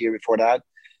guy was the year before that.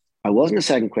 I wasn't a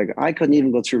second quicker. I couldn't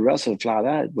even go through Russell flat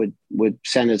out with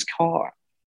Senna's car.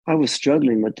 I was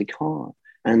struggling with the car,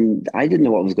 and I didn't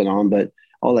know what was going on. But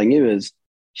all I knew is,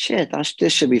 shit,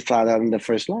 this should be flat out in the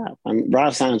first lap. And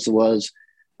Ralph's answer was,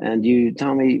 and you,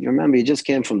 Tommy, remember, you just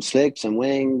came from slicks and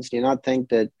wings. Do you not think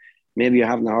that maybe you're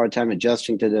having a hard time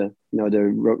adjusting to the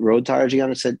road tires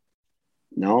again? I said,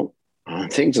 no, I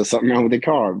think there's something wrong with the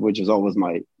car, which is always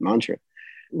my mantra.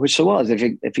 Which there was.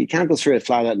 If you can't go through it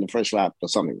flat out in the first lap,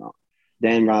 there's something wrong.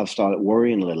 Then Ralph started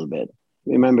worrying a little bit.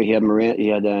 Remember, he had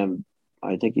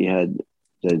I think he had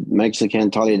the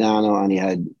Mexican Toledano and he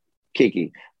had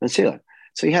Kiki and Sila.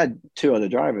 So he had 2 other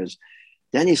drivers.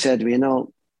 Then he said to me,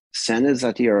 Senna's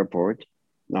at the airport.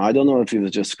 Now, I don't know if he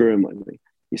was just screwing with me.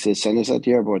 He said, Senna's at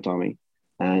the airport, Tommy,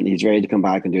 and he's ready to come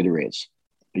back and do the race.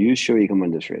 Are you sure you can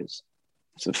win this race?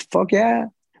 I said, fuck yeah.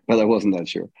 But I wasn't that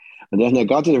sure. And then I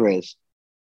got to the race,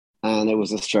 and it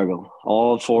was a struggle.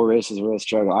 All 4 races were a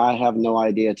struggle. I have no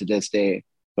idea to this day,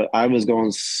 but I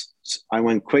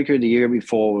went quicker the year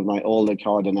before with my older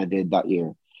car than I did that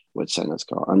year with Senna's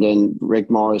car. And then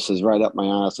Rick Morris is right up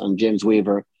my ass, and James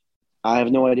Weaver. I have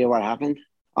no idea what happened.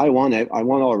 I won it. I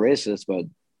won all races, but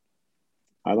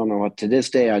I don't know what. To this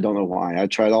day, I don't know why. I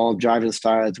tried all driving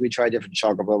styles. We tried different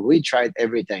chocolate, but we tried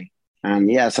everything. And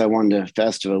yes, I won the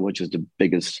festival, which was the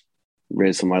biggest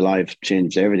race of my life,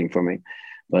 changed everything for me.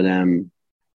 But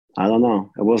I don't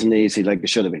know. It wasn't easy like it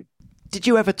should have been. Did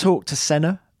you ever talk to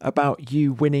Senna about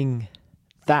you winning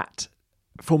that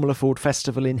Formula Ford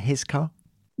Festival in his car?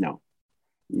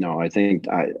 No, I think,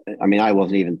 I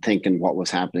wasn't even thinking what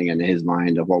was happening in his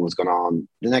mind or what was going on.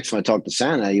 The next time I talked to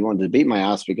Senna, he wanted to beat my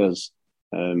ass because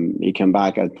he came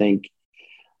back, I think,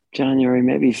 January,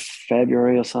 maybe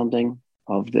February or something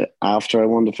after I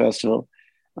won the festival.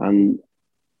 And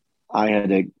I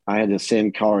had the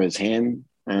same car as him.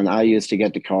 And I used to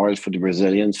get the cars for the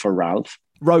Brazilians for Ralph.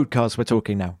 Road cars we're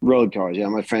talking now. Road cars, yeah.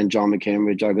 My friend John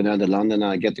McCambridge, I go down to London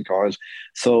and I get the cars.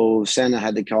 So Senna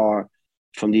had the car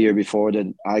from the year before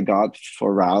that I got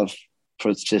for Ralph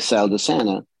to sell to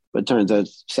Senna. But it turns out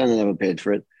Senna never paid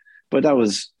for it. But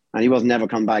and he wasn't never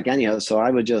come back anyhow. So I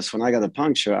would just, when I got a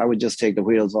puncture, I would just take the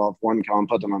wheels off one car and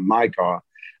put them on my car.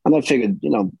 And I figured,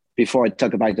 before I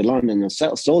took it back to London and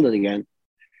sold it again,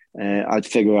 I'd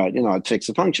figure out, I'd fix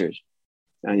the punctures.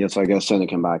 And so I guess Senna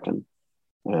came back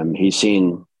and he's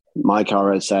seen my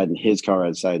car outside and his car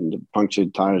outside and the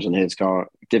punctured tires in his car,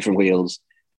 different wheels,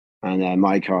 and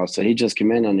my car. So he just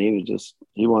came in and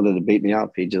he wanted to beat me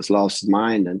up. He just lost his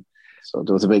mind. And so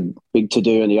there was a big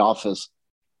to-do in the office.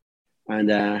 And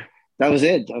that was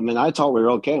it. I mean, I thought we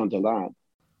were okay until that.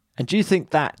 And do you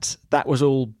think that was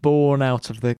all born out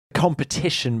of the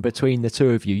competition between the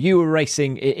two of you? You were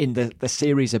racing in the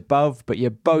series above, but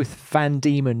you're both Van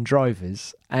Diemen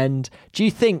drivers. And do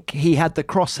you think he had the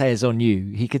crosshairs on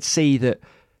you? He could see that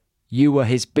you were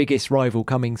his biggest rival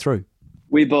coming through?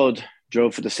 We both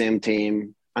drove for the same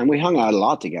team, and we hung out a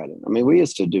lot together. I mean, we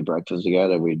used to do breakfast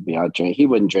together. We'd be out drinking. He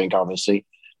wouldn't drink, obviously,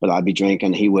 but I'd be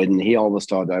drinking. He wouldn't. He always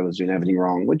thought I was doing everything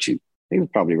wrong, which he was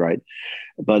probably right.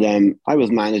 But I was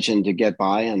managing to get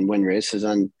by and win races,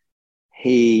 and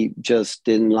he just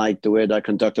didn't like the way that I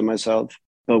conducted myself.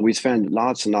 But we spent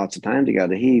lots and lots of time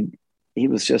together. He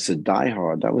was just a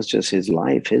diehard. That was just his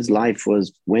life. His life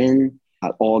was win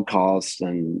at all costs,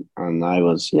 and I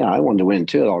wanted to win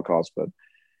too at all costs, but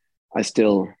I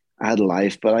had a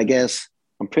life. But I guess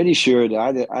I'm pretty sure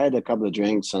that I had a couple of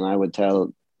drinks, and I would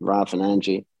tell Ralph and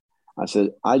Angie, I said,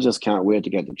 I just can't wait to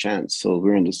get the chance. So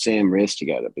we're in the same race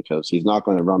together, because he's not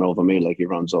going to run over me like he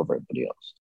runs over everybody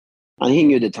else. And he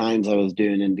knew the times I was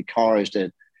doing in the cars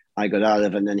that I got out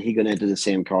of, and then he got into the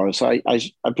same car. So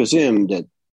I presumed that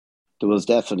there was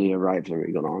definitely a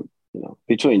rivalry going on,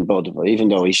 between both of us, even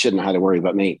though he shouldn't have had to worry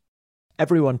about me.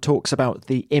 Everyone talks about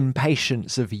the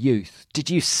impatience of youth. Did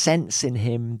you sense in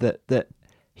him that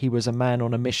he was a man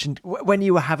on a mission? When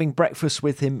you were having breakfast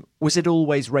with him, was it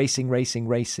always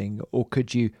racing, or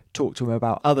could you talk to him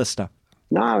about other stuff?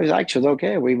 No, it was actually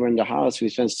okay. We were in the house. We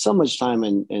spent so much time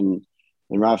in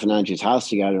Ralph and Angie's house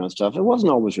together and stuff. It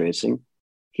wasn't always racing.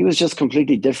 He was just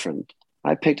completely different.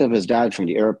 I picked up his dad from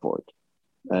the airport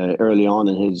early on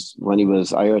when he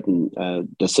was Ayrton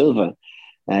da Silva.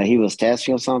 He was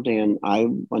testing or something, and I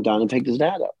went down and picked his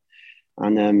dad up.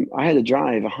 And I had to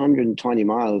drive 120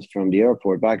 miles from the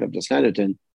airport back up to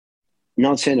Snetterton,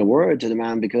 not saying a word to the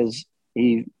man because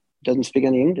he doesn't speak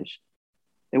any English.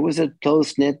 It was a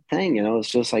close-knit thing, It's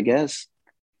just, I guess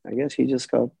he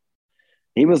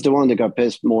was the one that got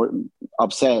more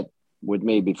upset with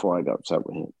me before I got upset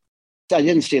with him. I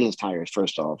didn't steal his tires,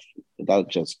 first off. That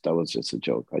was just a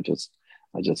joke. I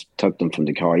just took them from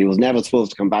the car. He was never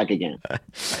supposed to come back again.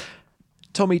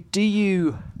 Tommy, do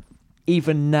you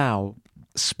even now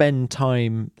spend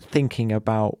time thinking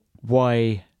about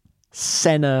why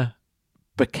Senna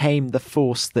became the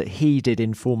force that he did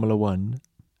in Formula One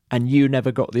and you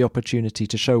never got the opportunity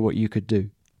to show what you could do?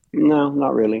 No,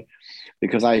 not really.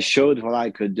 Because I showed what I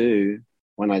could do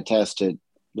when I tested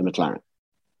the McLaren.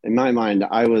 In my mind,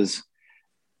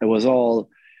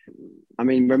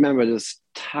 remember there's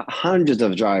hundreds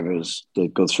of drivers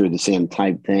that go through the same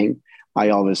type thing. I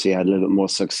obviously had a little bit more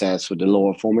success with the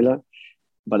lower formula,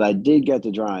 but I did get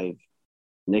to drive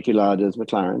Niki Lauda's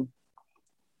McLaren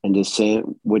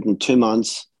within 2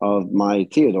 months of my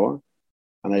Theodore,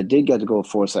 and I did get to go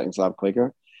 4 seconds lap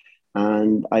quicker.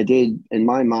 And I did, in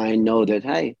my mind, know that,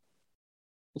 hey,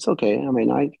 it's okay. I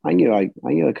mean, I knew I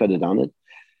could have done it.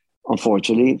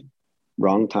 Unfortunately,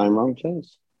 wrong time, wrong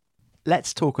place.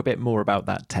 Let's talk a bit more about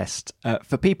that test.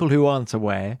 For people who aren't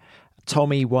aware,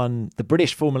 Tommy won the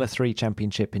British Formula 3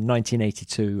 Championship in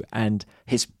 1982, and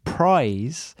his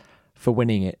prize for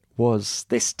winning it was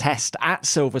this test at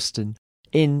Silverstone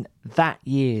in that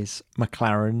year's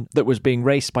McLaren that was being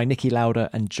raced by Niki Lauda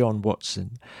and John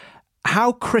Watson.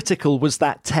 How critical was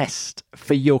that test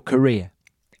for your career?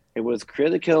 It was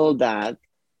critical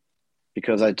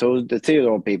because I told the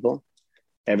Theodore people,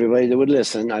 everybody that would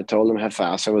listen, I told them how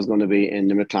fast I was going to be in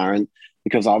the McLaren,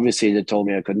 because obviously they told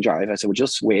me I couldn't drive. I said, well,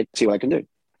 just wait, see what I can do.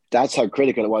 That's how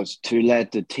critical it was to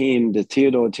let the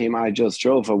Theodore team I just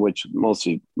drove for, which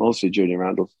mostly Julian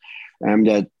Randles,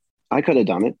 that I could have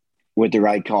done it with the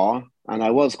right car. And I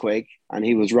was quick, and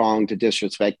he was wrong to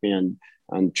disrespect me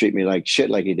and treat me like shit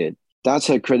like he did. That's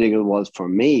how critical it was for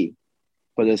me.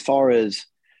 But as far as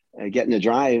getting a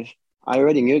drive, I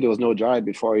already knew there was no drive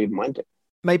before I even went there.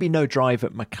 Maybe no drive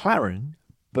at McLaren,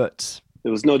 but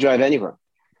there was no drive anywhere.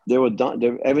 They were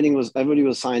done. Everybody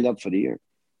was signed up for the year.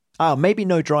 Maybe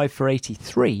no drive for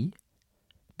 83,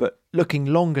 but looking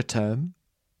longer term,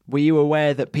 were you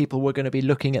aware that people were going to be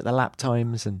looking at the lap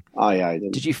times? And yeah, I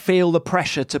did. Did you feel the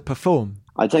pressure to perform?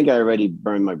 I think I already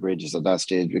burned my bridges at that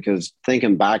stage, because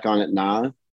thinking back on it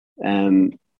now,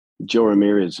 Joe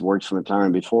Ramirez worked for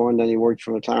McLaren before, and then he worked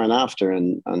for McLaren after,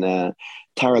 and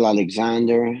Tyrrell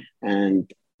Alexander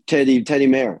and Teddy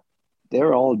Mayer.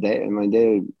 They're all there. I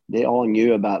mean, they all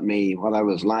knew about me, what I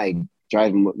was like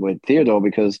driving with Theodore,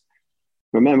 because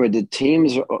remember, the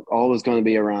teams are always going to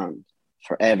be around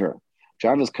forever.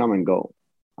 Drivers come and go.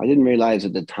 I didn't realize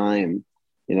at the time,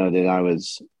 that I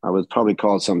was probably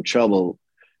caused some trouble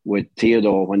with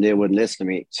Theodore when they wouldn't listen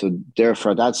to me. So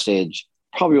therefore, at that stage,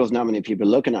 probably wasn't that many people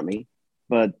looking at me.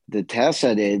 But the test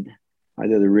I did, I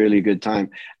did a really good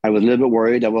time. I was a little bit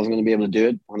worried I wasn't going to be able to do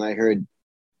it when I heard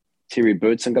Thierry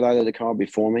Boutsen got out of the car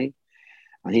before me.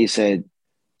 And he said,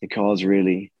 the car's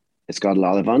really, it's got a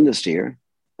lot of understeer.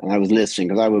 And I was listening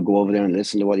because I would go over there and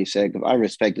listen to what he said. Because I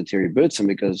respected Thierry Boutsen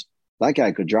because that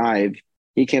guy could drive.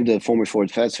 He came to the Formula Ford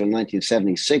Festival in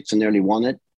 1976 and nearly won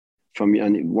it. From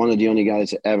one of the only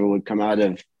guys that ever would come out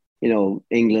of,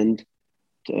 England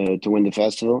to win the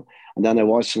festival. And then I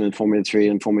watched him in Formula 3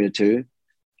 and Formula 2.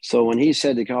 So when he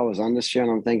said the car was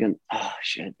understeer, I'm thinking, oh,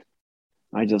 shit.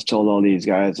 I just told all these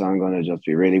guys I'm going to just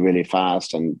be really, really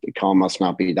fast and the car must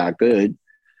not be that good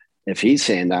if he's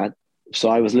saying that. So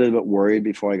I was a little bit worried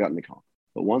before I got in the car.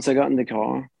 But once I got in the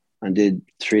car and did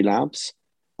 3 laps,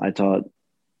 I thought,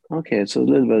 okay, so a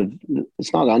little bit,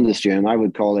 it's not understeering. I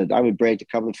would call it, I would brake a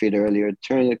couple of feet earlier,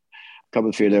 turn a couple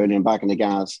of feet earlier and back in the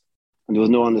gas, and there was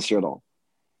no understeer at all.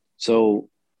 So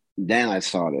then I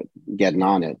started getting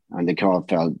on it and the car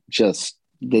felt just,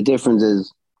 the difference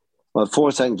is, well,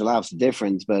 4 seconds a lap's the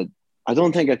difference, but I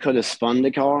don't think I could have spun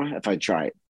the car if I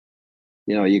tried.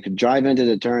 You could drive into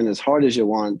the turn as hard as you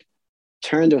want,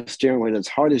 turn the steering wheel as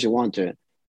hard as you want to,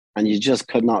 and you just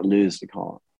could not lose the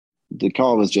car. The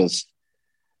car was just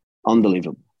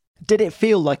unbelievable. Did it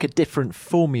feel like a different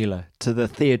formula to the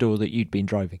Theodore that you'd been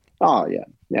driving? Oh, yeah.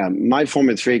 Yeah, my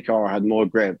Formula 3 car had more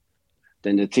grip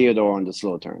than the Theodore on the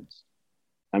slow turns.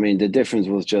 I mean, the difference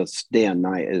was just day and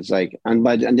night. It's like, and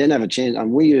they never changed.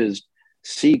 And we used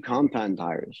C compound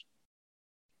tires.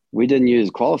 We didn't use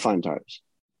qualifying tires.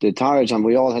 The tires, and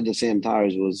we all had the same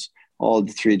tires, was all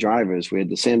the 3 drivers. We had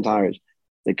the same tires.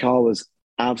 The car was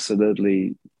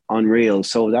absolutely unreal.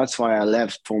 So that's why I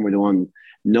left Formula 1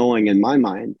 knowing in my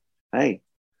mind, hey,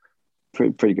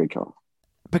 pretty good car.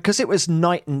 Because it was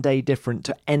night and day different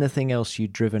to anything else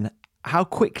you'd driven, how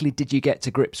quickly did you get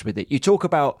to grips with it? You talk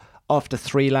about after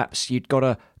 3 laps, you'd got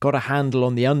a handle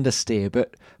on the understeer,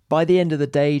 but by the end of the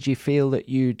day, do you feel that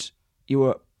you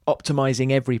were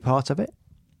optimizing every part of it?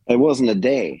 It wasn't a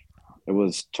day. It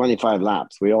was 25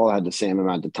 laps. We all had the same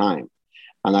amount of time.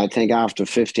 And I think after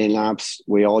 15 laps,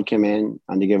 we all came in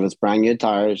and they gave us brand new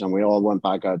tires and we all went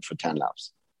back out for 10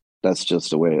 laps. That's just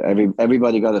the way.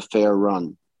 Everybody got a fair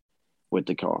run with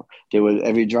the car.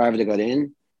 Every driver that got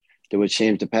in, they would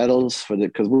change the pedals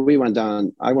because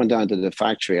I went down to the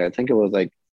factory. I think it was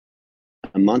like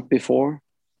a month before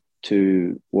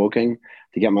to Woking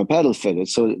to get my pedals fitted.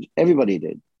 So everybody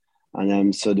did.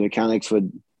 And so the mechanics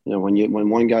would, when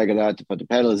one guy got out to put the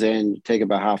pedals in, take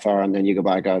about half hour and then you go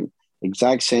back out.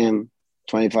 Exact same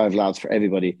 25 laps for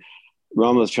everybody.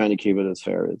 Ron was trying to keep it as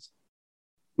fair as.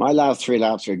 My last 3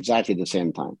 laps were exactly the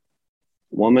same time.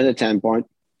 1 minute 10.1,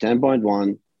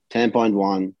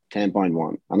 10.1,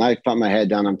 10.1. And I put my head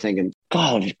down. I'm thinking,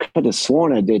 God, I could have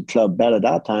sworn I did club better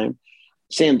that time.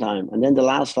 Same time. And then the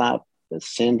last lap, the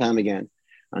same time again.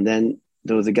 And then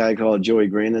there was a guy called Joey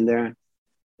Green in there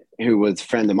who was a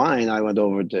friend of mine. I went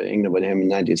over to England with him in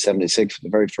 1976 for the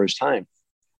very first time.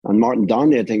 And Martin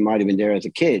Donnelly, I think, might have been there as a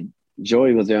kid.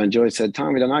 Joey was there, and Joey said,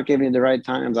 Tommy, they're not giving you the right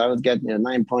times. I was getting a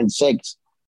 9.6.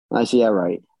 And I said, yeah,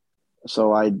 right.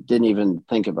 So I didn't even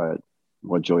think about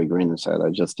what Joey Green said. I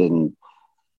just didn't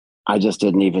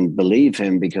even believe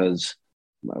him because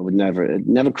it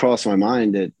never crossed my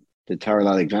mind that Tyrrell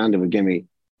Alexander would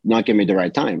not give me the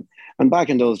right time. And back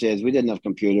in those days, we didn't have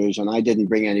computers, and I didn't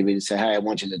bring anybody to say, hey, I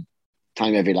want you to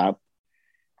time every lap.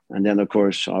 And then, of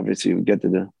course, obviously, we get to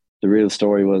the real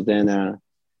story was then,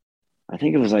 I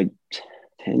think it was like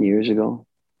 10 years ago.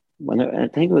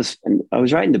 I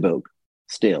was writing the book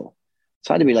still.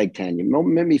 So it had to be like 10,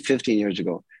 maybe 15 years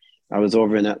ago. I was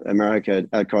over in America at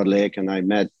Elkhart Lake and I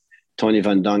met Tony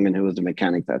Van Dongen, who was the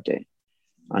mechanic that day.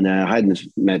 And I hadn't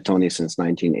met Tony since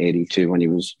 1982 when he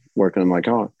was working on my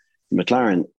car,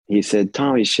 McLaren. He said,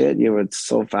 Tommy, shit, you were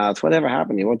so fast. Whatever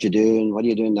happened to you? What you doing? What are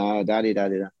you doing now? Daddy. I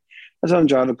said, I'm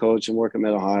driver coach and working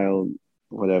at Ohio,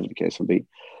 whatever the case will be.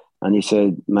 And he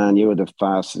said, man, you were the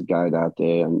fastest guy that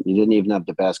day and you didn't even have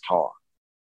the best car.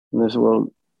 And I said, well,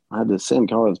 I had the same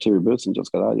car as Thierry Boutsen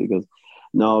just got out. He goes,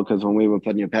 no, because when we were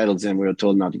putting your pedals in, we were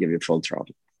told not to give you full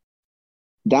throttle.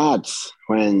 That's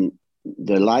when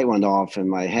the light went off in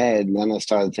my head. And then I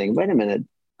started thinking, wait a minute,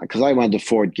 because I went to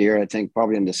fourth gear, I think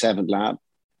probably in the 7th lap.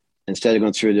 Instead of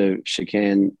going through the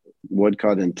chicane,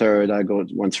 Woodcut in 3rd, I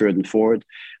went through it in 4th,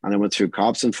 and I went through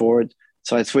Copse in 4th.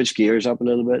 So I switched gears up a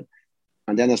little bit.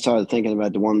 And then I started thinking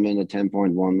about the 1 minute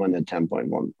 10.1, 1 minute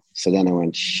 10.1. So then I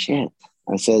went, shit.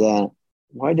 I said,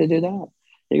 why did they do that?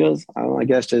 He goes, oh, I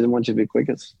guess they didn't want you to be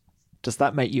quickest. Does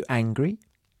that make you angry?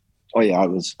 Oh, yeah,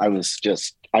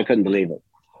 I couldn't believe it.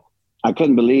 I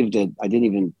couldn't believe that I didn't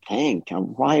even think.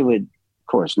 Why would, of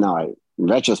course, now in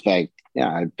retrospect, yeah,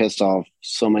 I pissed off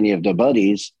so many of the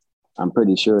buddies. I'm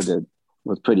pretty sure that it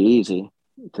was pretty easy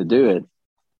to do it.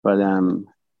 But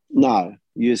no,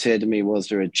 you said to me, was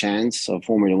there a chance of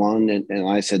Formula One? And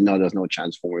I said, no, there's no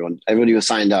chance of Formula One. Everybody was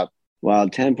signed up. Well,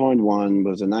 10.1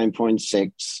 was a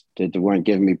 9.6 that they weren't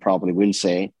giving me properly, we'll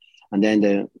say. And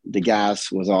then the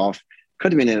gas was off.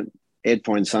 Could have been a 8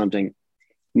 point something.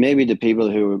 Maybe the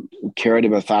people who cared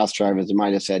about fast drivers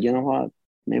might have said, you know what,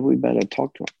 maybe we better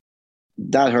talk to him.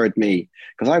 That hurt me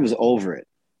because I was over it.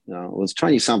 You know, it was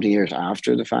 20 something years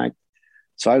after the fact.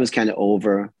 So I was kind of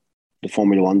over the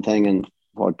Formula One thing and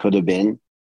what could have been.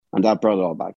 And that brought it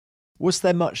all back. Was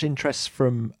there much interest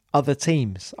from other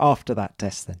teams after that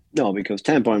test then? No, because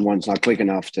 10.1 is not quick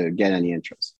enough to get any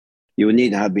interest. You would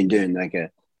need to have been doing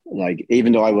like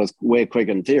even though I was way quick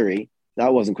in theory,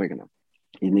 that wasn't quick enough.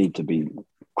 You need to be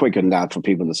quicker than that for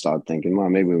people to start thinking, well,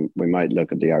 maybe we might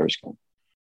look at the Irish guy.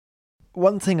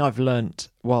 One thing I've learnt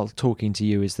while talking to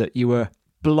you is that you were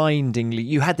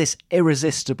you had this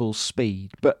irresistible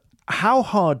speed, but how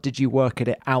hard did you work at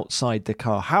it outside the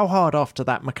car? How hard after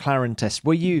that McLaren test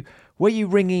were you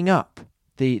ringing up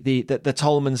the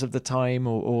Tollmans of the time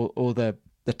or the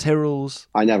Tyrrells?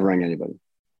 I never rang anybody.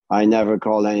 I never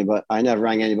called anybody. I never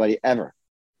rang anybody ever.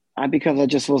 Because I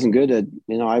just wasn't good at,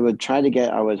 I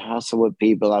would hustle with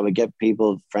people. I would get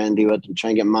people friendly with them,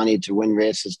 try and get money to win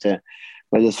races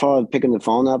but as far as picking the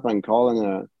phone up and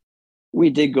calling we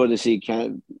did go to see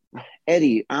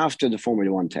Eddie after the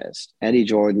Formula One test. Eddie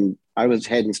Jordan, I was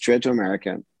heading straight to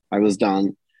America. I was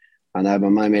done. And I had my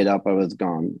mind made up, I was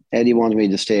gone. Eddie wanted me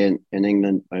to stay in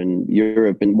England and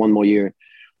Europe in one more year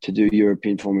to do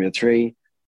European Formula 3.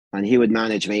 And he would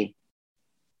manage me.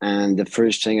 And the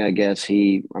first thing I guess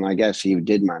he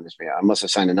did manage me. I must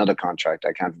have signed another contract.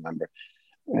 I can't remember.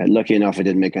 Lucky enough, I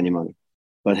didn't make any money.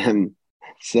 But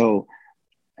so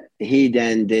he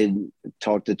then did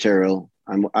talk to Tyrrell.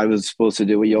 And I was supposed to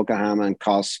do with Yokohama and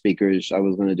cost speakers. I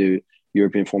was going to do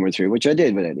European Formula 3, which I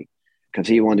did with Eddie. Because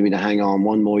he wanted me to hang on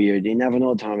one more year. You never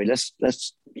know, Tommy. Let's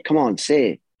come on,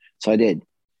 say it. So I did.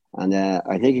 And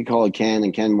I think he called Ken,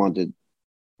 and Ken wanted,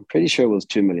 I'm pretty sure it was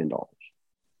 $2 million.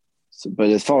 So, but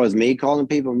as far as me calling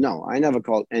people, no, I never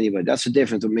called anybody. That's the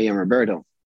difference with me and Roberto.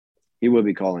 He would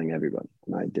be calling everybody,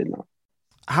 and I did not.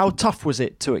 How tough was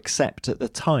it to accept at the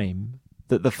time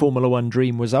that the Formula One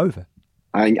dream was over?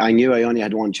 I knew I only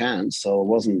had one chance, so it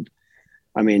wasn't,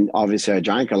 obviously I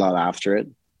drank a lot after it,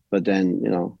 but then,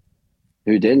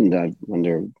 who didn't when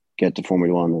they get to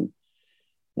Formula One? And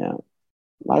yeah,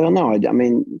 I don't know.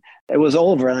 It was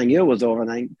over, and I knew it was over,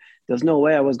 and there's no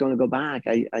way I was going to go back.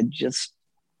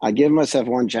 I gave myself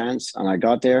one chance, and I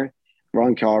got there,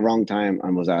 wrong car, wrong time,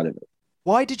 and was out of it.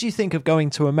 Why did you think of going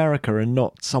to America and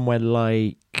not somewhere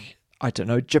like, I don't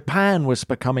know, Japan was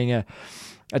becoming a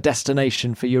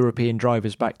destination for European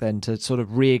drivers back then to sort of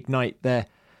reignite their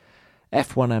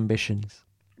F1 ambitions?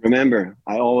 Remember,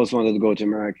 I always wanted to go to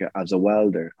America as a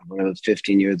welder when I was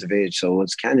 15 years of age. So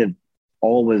it's kind of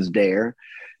always there.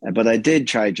 But I did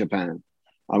try Japan.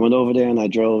 I went over there and I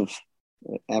drove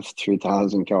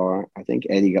F3000 car. I think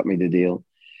Eddie got me the deal.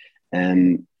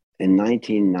 In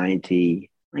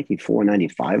 1990, 94,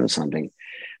 95 or something,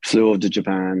 flew over to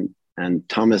Japan. And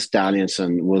Thomas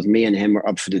Danielson me and him were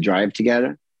up for the drive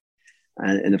together.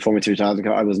 And in the Formula 3000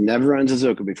 car, I was never on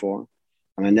Suzuka before.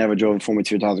 And I never drove a Formula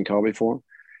 3000 car before.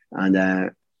 And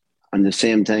the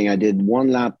same thing, I did one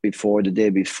lap before, the day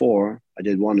before, I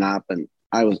did one lap and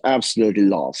I was absolutely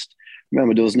lost.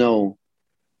 Remember, there was no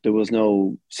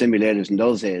simulators in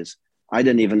those days. I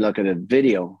didn't even look at a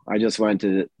video. I just went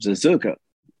to Suzuka,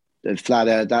 flat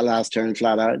out, that last turn,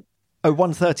 flat out. Oh,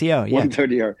 130R, yeah.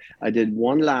 130R. I did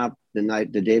one lap the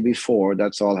day before.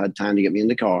 That's all I had time to get me in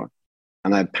the car.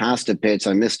 And I passed the pits,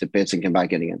 I missed the pits and came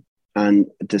back in again. And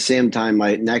at the same time,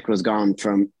 my neck was gone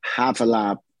from half a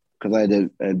lap because I had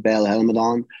a Bell helmet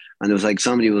on. And it was like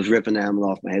somebody was ripping the helmet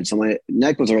off my head. So my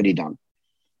neck was already done.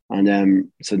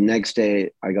 And so the next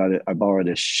day, I borrowed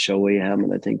a Shoei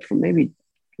helmet, I think, from maybe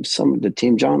some of the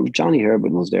team. Johnny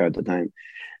Herbert was there at the time.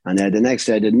 And the next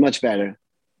day, I did much better.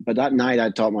 But that night, I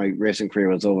thought my racing career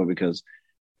was over because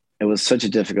it was such a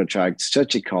difficult track,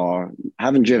 such a car. I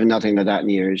haven't driven nothing like that in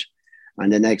years.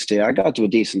 And the next day, I got to a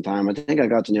decent time. I think I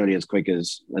got to nearly as quick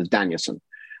as Danielson.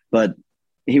 But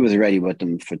he was already with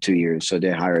them for 2 years, so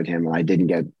they hired him, and I didn't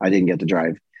get the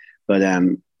drive. But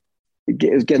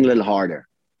it was getting a little harder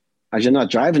as you're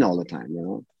not driving all the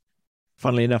time,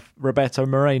 Funnily enough, Roberto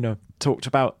Moreno talked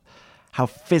about how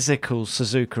physical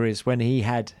Suzuka is when he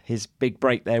had his big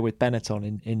break there with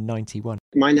Benetton in 91.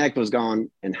 My neck was gone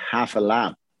in half a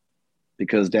lap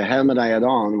because the helmet I had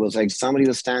on was like somebody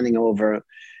was standing over.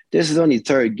 This is only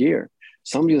third gear.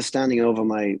 Somebody was standing over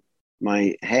my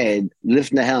my head,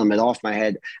 lifting the helmet off my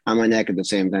head and my neck at the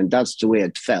same time. That's the way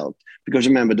it felt. Because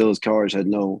remember, those cars there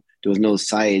was no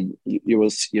side.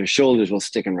 Your shoulders were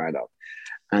sticking right up.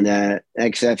 And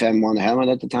XFM won the helmet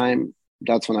at the time.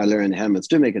 That's when I learned helmets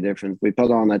do make a difference. We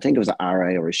put on, I think it was an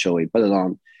RA or a Shoei, put it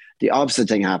on. The opposite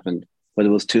thing happened, but it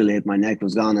was too late. My neck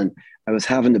was gone and I was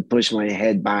having to push my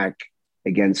head back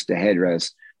against the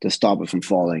headrest to stop it from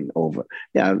falling over.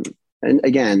 Yeah. And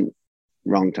again,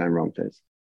 wrong time, wrong place.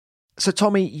 So,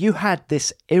 Tommy, you had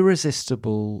this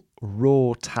irresistible,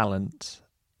 raw talent.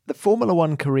 The Formula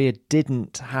One career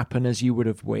didn't happen as you would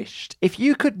have wished. If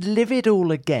you could live it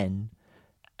all again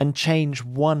and change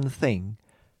one thing,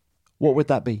 what would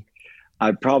that be?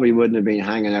 I probably wouldn't have been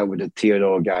hanging out with the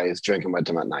Theodore guys, drinking with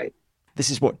them at night. This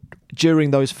is what,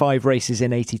 during those 5 races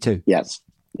in 82? Yes.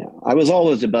 Yeah. I was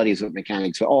always the buddies with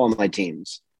mechanics for all my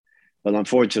teams. But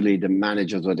unfortunately, the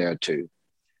managers were there too.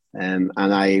 And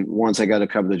once I got a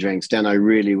couple of drinks, then I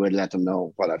really would let them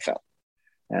know what I felt.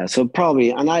 So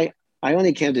probably, and I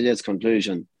only came to this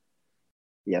conclusion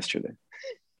yesterday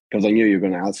because I knew you were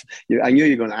going to ask. I knew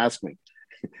you were going to ask me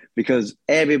because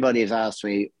everybody has asked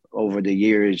me over the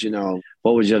years,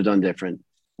 what would you have done different?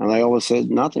 And I always said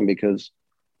nothing because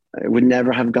I would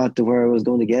never have got to where I was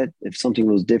going to get if something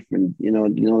was different. You know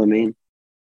what I mean?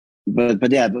 But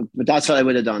that's what I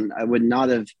would have done. I would not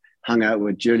have hung out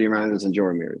with Julie Randles and Joe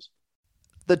Ramirez.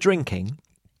 The drinking,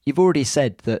 you've already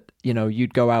said that,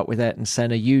 you'd go out with Ayrton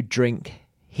Senna, you'd drink,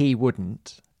 he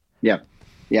wouldn't. Yeah.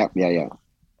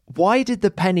 Why did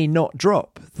the penny not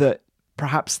drop that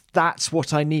perhaps that's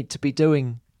what I need to be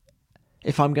doing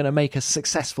if I'm going to make a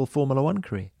successful Formula One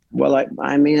career? Well,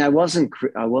 I wasn't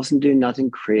doing nothing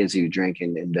crazy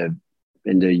drinking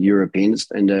in the Europeans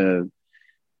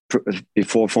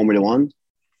before Formula One.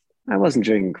 I wasn't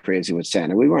drinking crazy with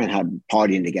Senna. We weren't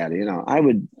partying together.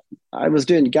 I was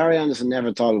doing. Gary Anderson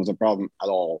never thought it was a problem at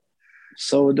all.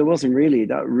 So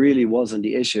that really wasn't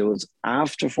the issue. It was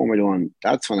after Formula One.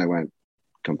 That's when I went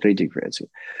completely crazy.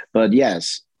 But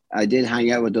yes, I did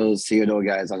hang out with those Theodore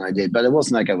guys, and I did. But it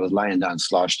wasn't like I was lying down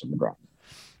sloshed on the ground.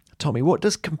 Tommy, what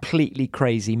does completely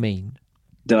crazy mean?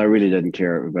 That I really didn't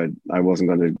care about. I wasn't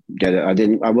going to get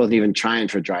it. I wasn't even trying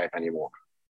for drive anymore.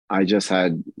 I just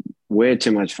had way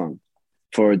too much fun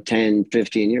for 10,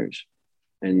 15 years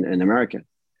in America.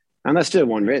 And I still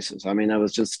won races. I mean, that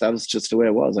was just the way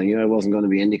it was. I knew I wasn't going to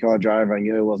be IndyCar driver. I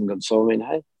knew I wasn't going to. So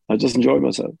I just enjoyed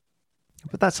myself.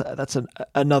 But that's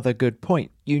another good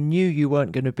point. You knew you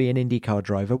weren't going to be an IndyCar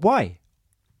driver. Why?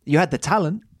 You had the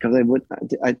talent. Because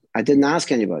I didn't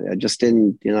ask anybody. I just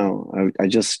didn't. I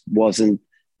just wasn't.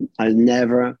 I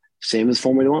never. Same as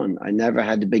Formula One. I never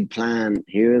had the big plan.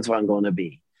 Here's what I'm going to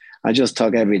be. I just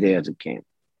took every day as it came.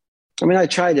 I mean, I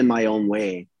tried in my own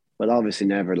way, but obviously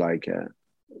never like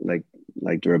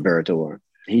the Roberto or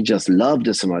he just loved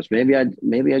it so much. Maybe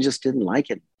I just didn't like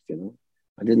it.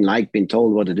 I didn't like being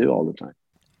told what to do all the time.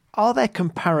 Are there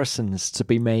comparisons to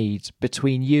be made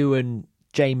between you and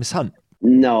James Hunt?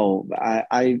 No,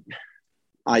 I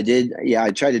did. Yeah,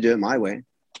 I tried to do it my way,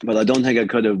 but I don't think I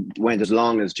could have went as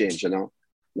long as James.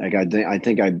 Like I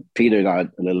think I petered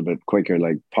out a little bit quicker,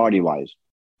 like party wise.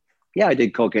 Yeah, I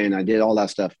did cocaine, I did all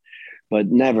that stuff, but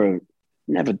never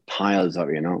piles of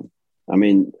it. I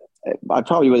mean, I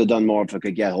probably would have done more if I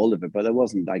could get hold of it, but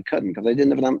I couldn't because I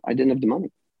didn't have the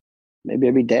money. Maybe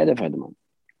I'd be dead if I had the money.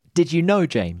 Did you know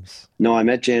James? No, I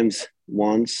met James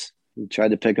once. He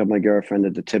tried to pick up my girlfriend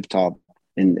at the Tip Top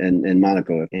in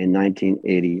Monaco in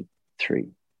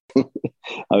 1983.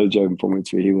 I was driving Formula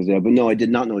 3. He was there. But no, I did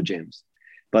not know James.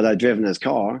 But I've driven his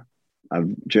car.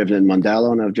 I've driven in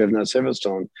Mondello and I've driven at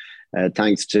Silverstone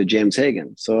thanks to James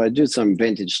Hagan. So I do some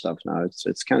vintage stuff now.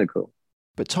 It's kind of cool.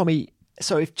 But Tommy,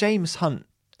 so if James Hunt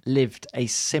lived a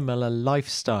similar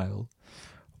lifestyle,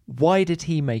 why did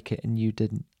he make it and you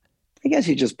didn't? I guess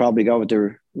he just probably got with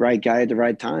the right guy at the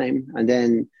right time. And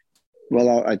then,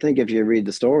 well, I think if you read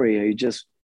the story, he just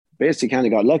basically kind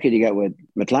of got lucky to get with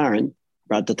McLaren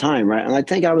at the time, right? And I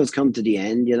think I was come to the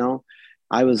end,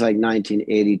 I was like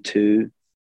 1982.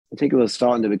 I think it was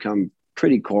starting to become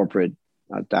pretty corporate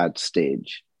at that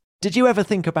stage. Did you ever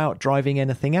think about driving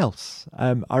anything else?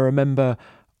 I remember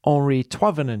Henri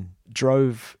Toivonen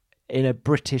drove in a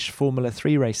British Formula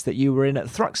 3 race that you were in at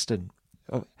Thruxton.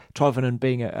 Toivonen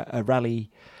being a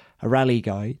rally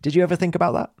guy. Did you ever think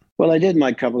about that? Well, I did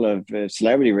my couple of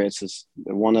celebrity races,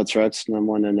 one at Thruxton and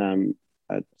one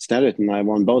at Snellerton. I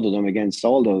won both of them against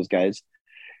all those guys.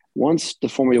 Once the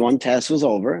Formula One test was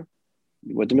over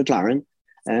with the McLaren,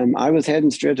 I was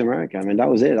heading straight to America. I mean, that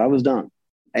was it. I was done.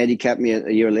 Eddie kept me a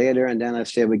year later, and then I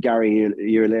stayed with Gary a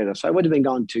year later. So I would have been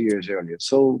gone 2 years earlier.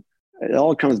 So it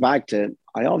all comes back to,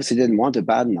 I obviously didn't want it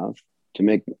bad enough. to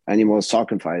make any more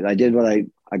sacrifice. I did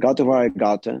I got to where I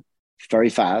got to very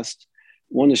fast,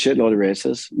 won a shitload of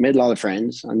races, made a lot of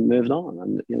friends, and moved on.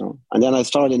 And and then I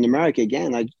started in America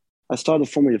again. I started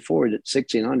Formula Ford at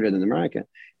 1600 in America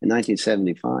in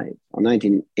 1975 or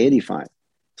 1985.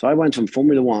 So I went from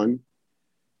Formula One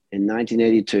in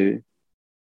 1982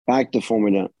 back to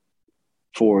Formula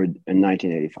Ford in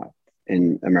 1985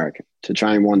 in America to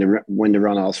try and win the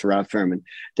runoffs for Ralph Furman.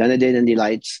 Then I did Indy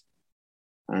Lights,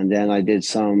 and then I did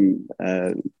some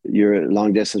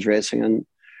long distance racing, and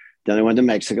then I went to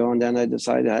Mexico, and then I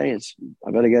decided, hey,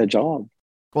 I better get a job.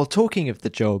 Well, talking of the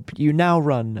job, you now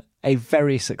run a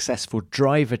very successful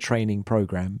driver training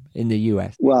program in the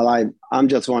US. Well, I'm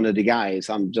just one of the guys.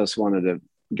 I'm just one of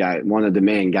the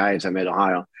main guys in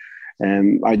Mid-Ohio.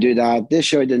 I do that.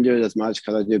 This year I didn't do it as much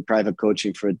because I do private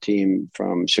coaching for a team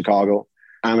from Chicago,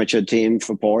 amateur team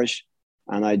for Porsche.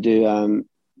 And I do,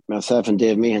 myself and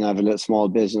Dave Meehan have a little small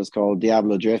business called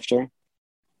Diablo Drifter.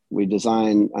 We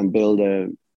design and build a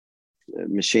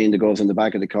machine that goes in the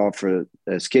back of the car for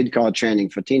skid car training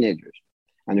for teenagers.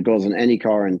 And it goes in any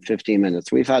car in 15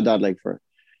 minutes. We've had that for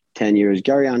 10 years.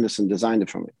 Gary Anderson designed it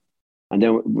for me. And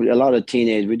then we do a lot of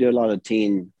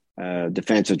teen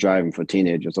defensive driving for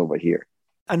teenagers over here.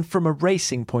 And from a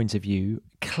racing point of view,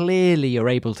 clearly you're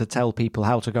able to tell people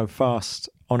how to go fast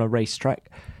on a racetrack.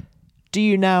 Do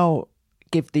you now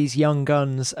give these young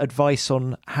guns advice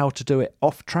on how to do it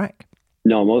off track?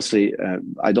 No, mostly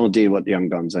I don't deal with young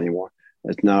guns anymore.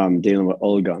 Now I'm dealing with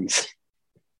old guns.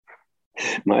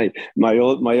 my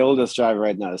oldest driver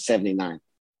right now is 79.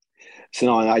 So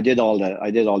no, I did all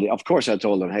the. Of course, I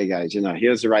told them, hey guys,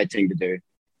 here's the right thing to do.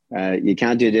 You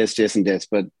can't do this, this, and this.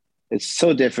 But it's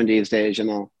so different these days.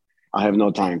 I have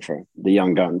no time for the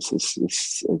young guns.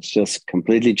 It's just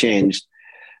completely changed.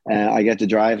 I get to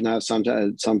drive now.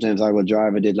 Sometimes I will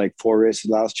drive. I did 4 races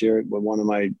last year with one of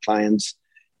my clients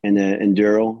in the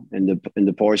Enduro in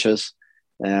the Porsches.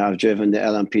 I've driven the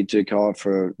LMP2 car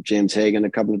for James Hagan a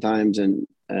couple of times in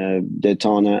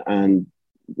Daytona and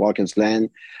Watkins Glen.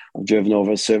 I've driven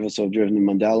over Silverstone. So I've driven in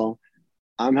Mondello.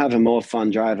 I'm having more fun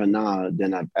driving now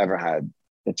than I've ever had.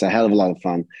 It's a hell of a lot of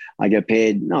fun. I get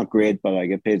paid, not great, but I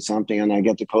get paid something, and I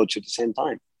get to coach at the same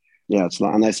time. Yeah,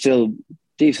 and I still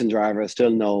decent driver. I still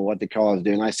know what the car is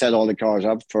doing. I set all the cars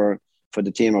up for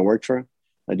the team I work for.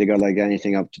 They got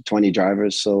anything up to 20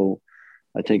 drivers. So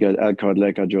I think at Elkhart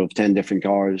Lake, I drove 10 different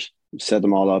cars, set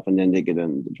them all up, and then they get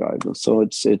in the driver. So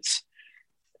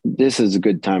this is a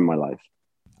good time in my life.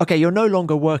 Okay, you're no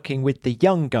longer working with the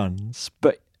young guns,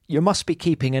 but you must be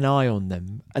keeping an eye on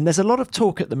them. And there's a lot of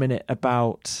talk at the minute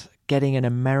about getting an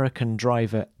American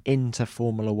driver into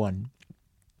Formula One.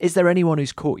 Is there anyone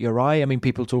who's caught your eye? I mean,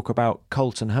 people talk about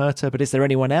Colton Herta, but is there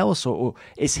anyone else, or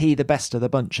is he the best of the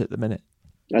bunch at the minute?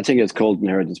 I think it's Colton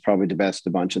Herta. It's probably the best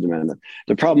of the bunch at the minute.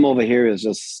 The problem over here is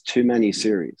just too many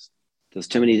series. There's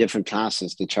too many different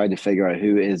classes to try to figure out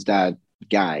who is that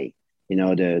guy,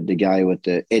 the guy with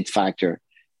the it factor.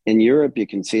 In Europe, you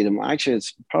can see them. Actually,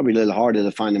 it's probably a little harder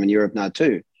to find them in Europe now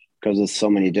too, because there's so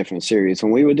many different series.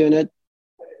 When we were doing it,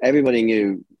 everybody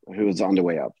knew who was on the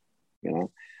way up.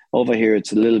 Over here,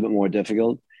 it's a little bit more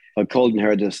difficult. But Colton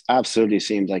Herta absolutely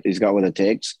seems like he's got what it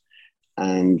takes.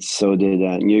 And so did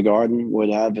Newgarden would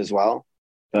have as well.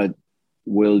 But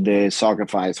will they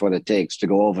sacrifice what it takes to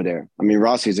go over there? I mean,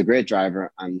 Rossi's a great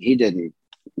driver, and he didn't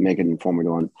make it in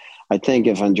Formula One. I think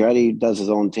if Andretti does his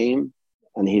own team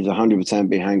and he's 100%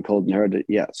 behind Colton Herta,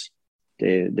 yes,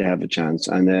 they have a chance.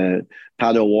 And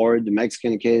Pato Ward, the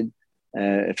Mexican kid,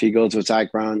 if he goes with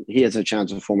Zach Brown, he has a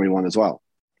chance of Formula One as well.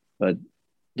 But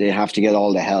they have to get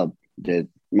all the help that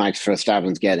Max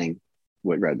Verstappen's getting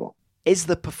with Red Bull. Is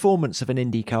the performance of an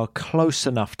IndyCar close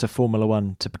enough to Formula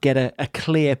One to get a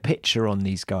clear picture on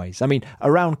these guys? I mean,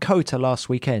 around COTA last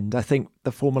weekend, I think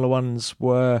the Formula Ones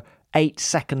were 8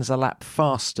 seconds a lap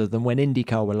faster than when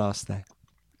IndyCar were last there.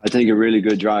 I think a really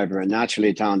good driver, a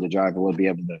naturally talented driver, will be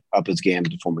able to up his game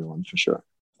to Formula One for sure.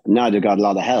 And now they've got a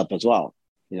lot of help as well.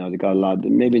 They got a lot,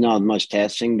 maybe not much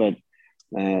testing, but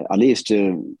at least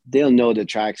they'll know the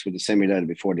tracks with the simulator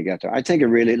before they get there. I think a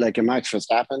Max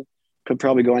Verstappen could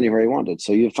probably go anywhere he wanted.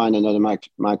 So you find another Max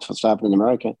Verstappen in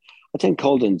America. I think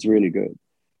Colton's really good.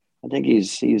 I think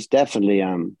he's definitely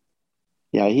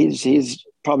he's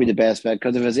probably the best bet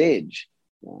because of his age.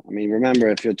 I mean, remember,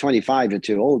 if you're 25, you're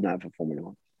too old now for Formula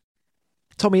One.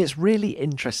 Tommy, it's really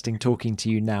interesting talking to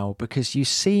you now because you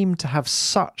seem to have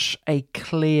such a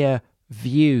clear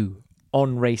view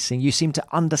on racing. You seem to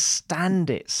understand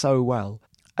it so well.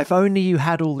 If only you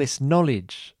had all this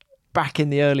knowledge back in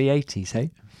the early 80s,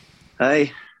 hey?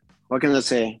 Hey, what can I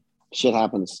say? Shit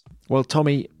happens. Well,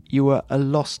 Tommy, you were a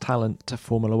lost talent to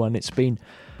Formula One. It's been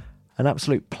An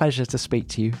absolute pleasure to speak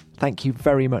to you. Thank you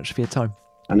very much for your time.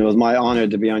 And it was my honour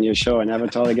to be on your show. I never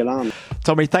thought I'd get on.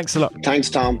 Tommy, thanks a lot. Thanks,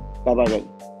 Tom. Bye-bye.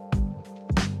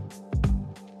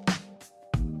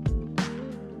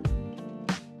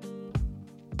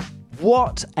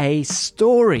 What a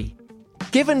story!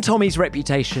 Given Tommy's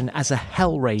reputation as a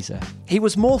hellraiser, he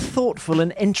was more thoughtful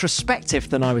and introspective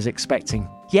than I was expecting.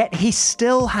 Yet he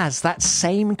still has that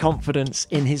same confidence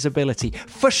in his ability.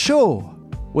 For sure,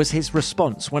 was his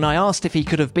response when I asked if he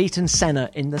could have beaten Senna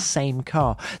in the same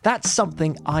car. That's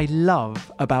something I love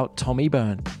about Tommy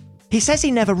Byrne. He says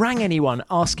he never rang anyone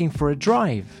asking for a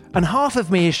drive, and half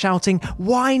of me is shouting,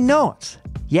 why not?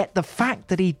 Yet the fact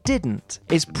that he didn't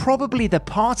is probably the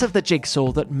part of the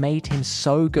jigsaw that made him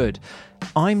so good.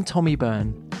 I'm Tommy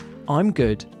Byrne. I'm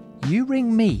good. You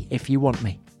ring me if you want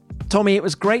me. Tommy, it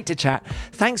was great to chat.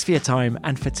 Thanks for your time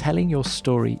and for telling your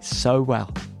story so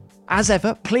well. As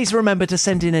ever, please remember to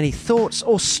send in any thoughts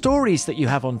or stories that you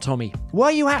have on Tommy.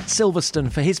 Were you at Silverstone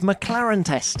for his McLaren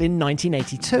test in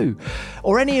 1982?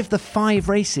 Or any of the 5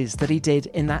 races that he did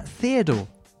in that Theodore?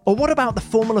 Or what about the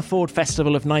Formula Ford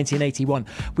Festival of 1981?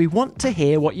 We want to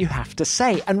hear what you have to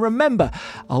say. And remember,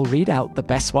 I'll read out the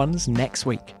best ones next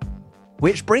week.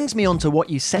 Which brings me on to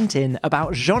what you sent in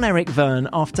about Jean-Eric Vergne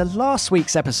after last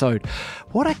week's episode.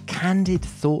 What a candid,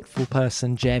 thoughtful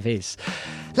person Jev is.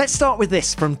 Let's start with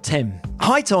this from Tim.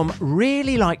 Hi Tom,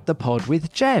 really liked the pod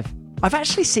with Jev. I've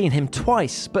actually seen him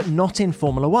twice, but not in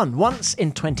Formula 1. Once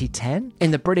in 2010,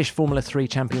 in the British Formula 3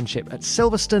 Championship at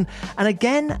Silverstone, and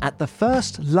again at the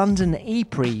first London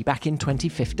E-Prix back in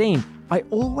 2015. I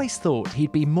always thought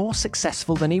he'd be more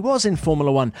successful than he was in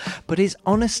Formula 1, but his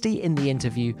honesty in the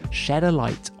interview shed a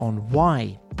light on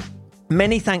why.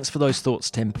 Many thanks for those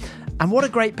thoughts, Tim. And what a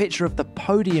great picture of the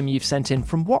podium you've sent in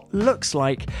from what looks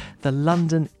like the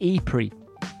London E-Prix.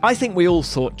 I think we all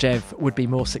thought Jev would be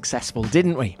more successful,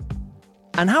 didn't we?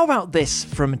 And how about this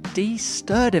from D.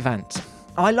 Sturdivant?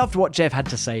 I loved what Jev had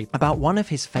to say about one of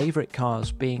his favourite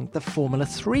cars being the Formula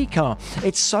 3 car.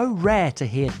 It's so rare to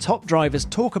hear top drivers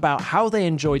talk about how they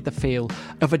enjoyed the feel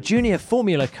of a junior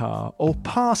Formula car or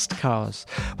past cars.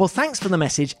 Well, thanks for the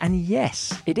message, and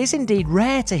yes, it is indeed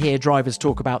rare to hear drivers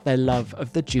talk about their love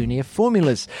of the junior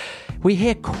formulas. We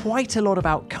hear quite a lot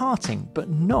about karting, but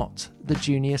not the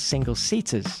junior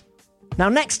single-seaters. Now,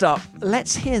 next up,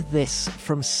 let's hear this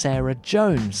from Sarah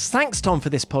Jones. Thanks, Tom, for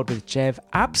this pod with Jev.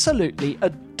 Absolutely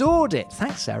adored it.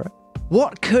 Thanks, Sarah.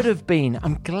 What could have been?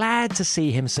 I'm glad to see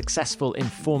him successful in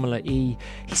Formula E.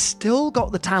 He's still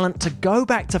got the talent to go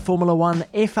back to Formula 1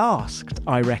 if asked,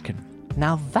 I reckon.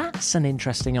 Now, that's an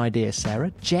interesting idea,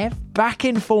 Sarah. Jev back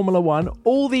in Formula 1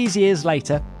 all these years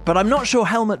later, but I'm not sure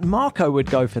Helmut Marko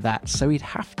would go for that, so he'd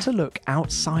have to look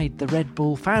outside the Red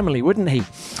Bull family, wouldn't he?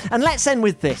 And let's end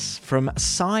with this from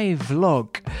Sai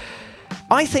Vlog.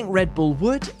 I think Red Bull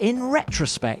would, in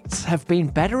retrospect, have been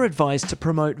better advised to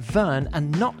promote Vergne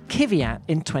and not Kvyat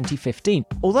in 2015.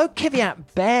 Although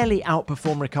Kvyat barely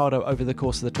outperformed Ricciardo over the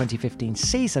course of the 2015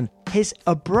 season, his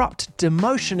abrupt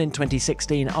demotion in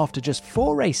 2016 after just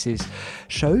 4 races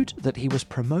showed that he was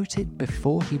promoted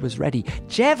before he was ready.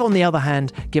 Jev, on the other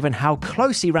hand, given how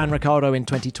close he ran Ricciardo in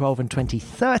 2012 and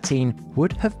 2013,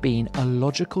 would have been a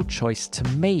logical choice to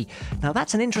me. Now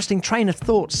that's an interesting train of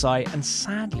thought, Sai, and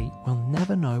sadly we'll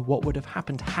never know what would have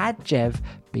happened had Jev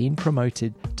been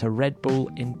promoted to Red Bull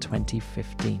in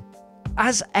 2015.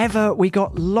 As ever, we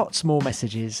got lots more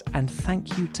messages, and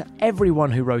thank you to everyone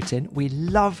who wrote in. We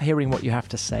love hearing what you have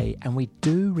to say, and we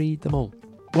do read them all.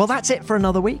 Well, that's it for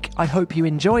another week. I hope you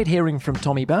enjoyed hearing from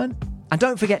Tommy Byrne. And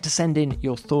don't forget to send in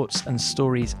your thoughts and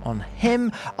stories on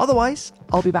him. Otherwise,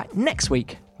 I'll be back next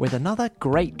week with another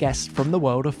great guest from the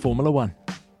world of Formula 1.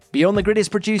 Beyond the Grid is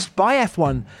produced by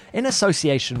F1 in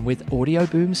association with Audio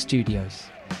Boom Studios.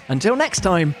 Until next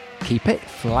time, keep it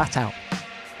flat out.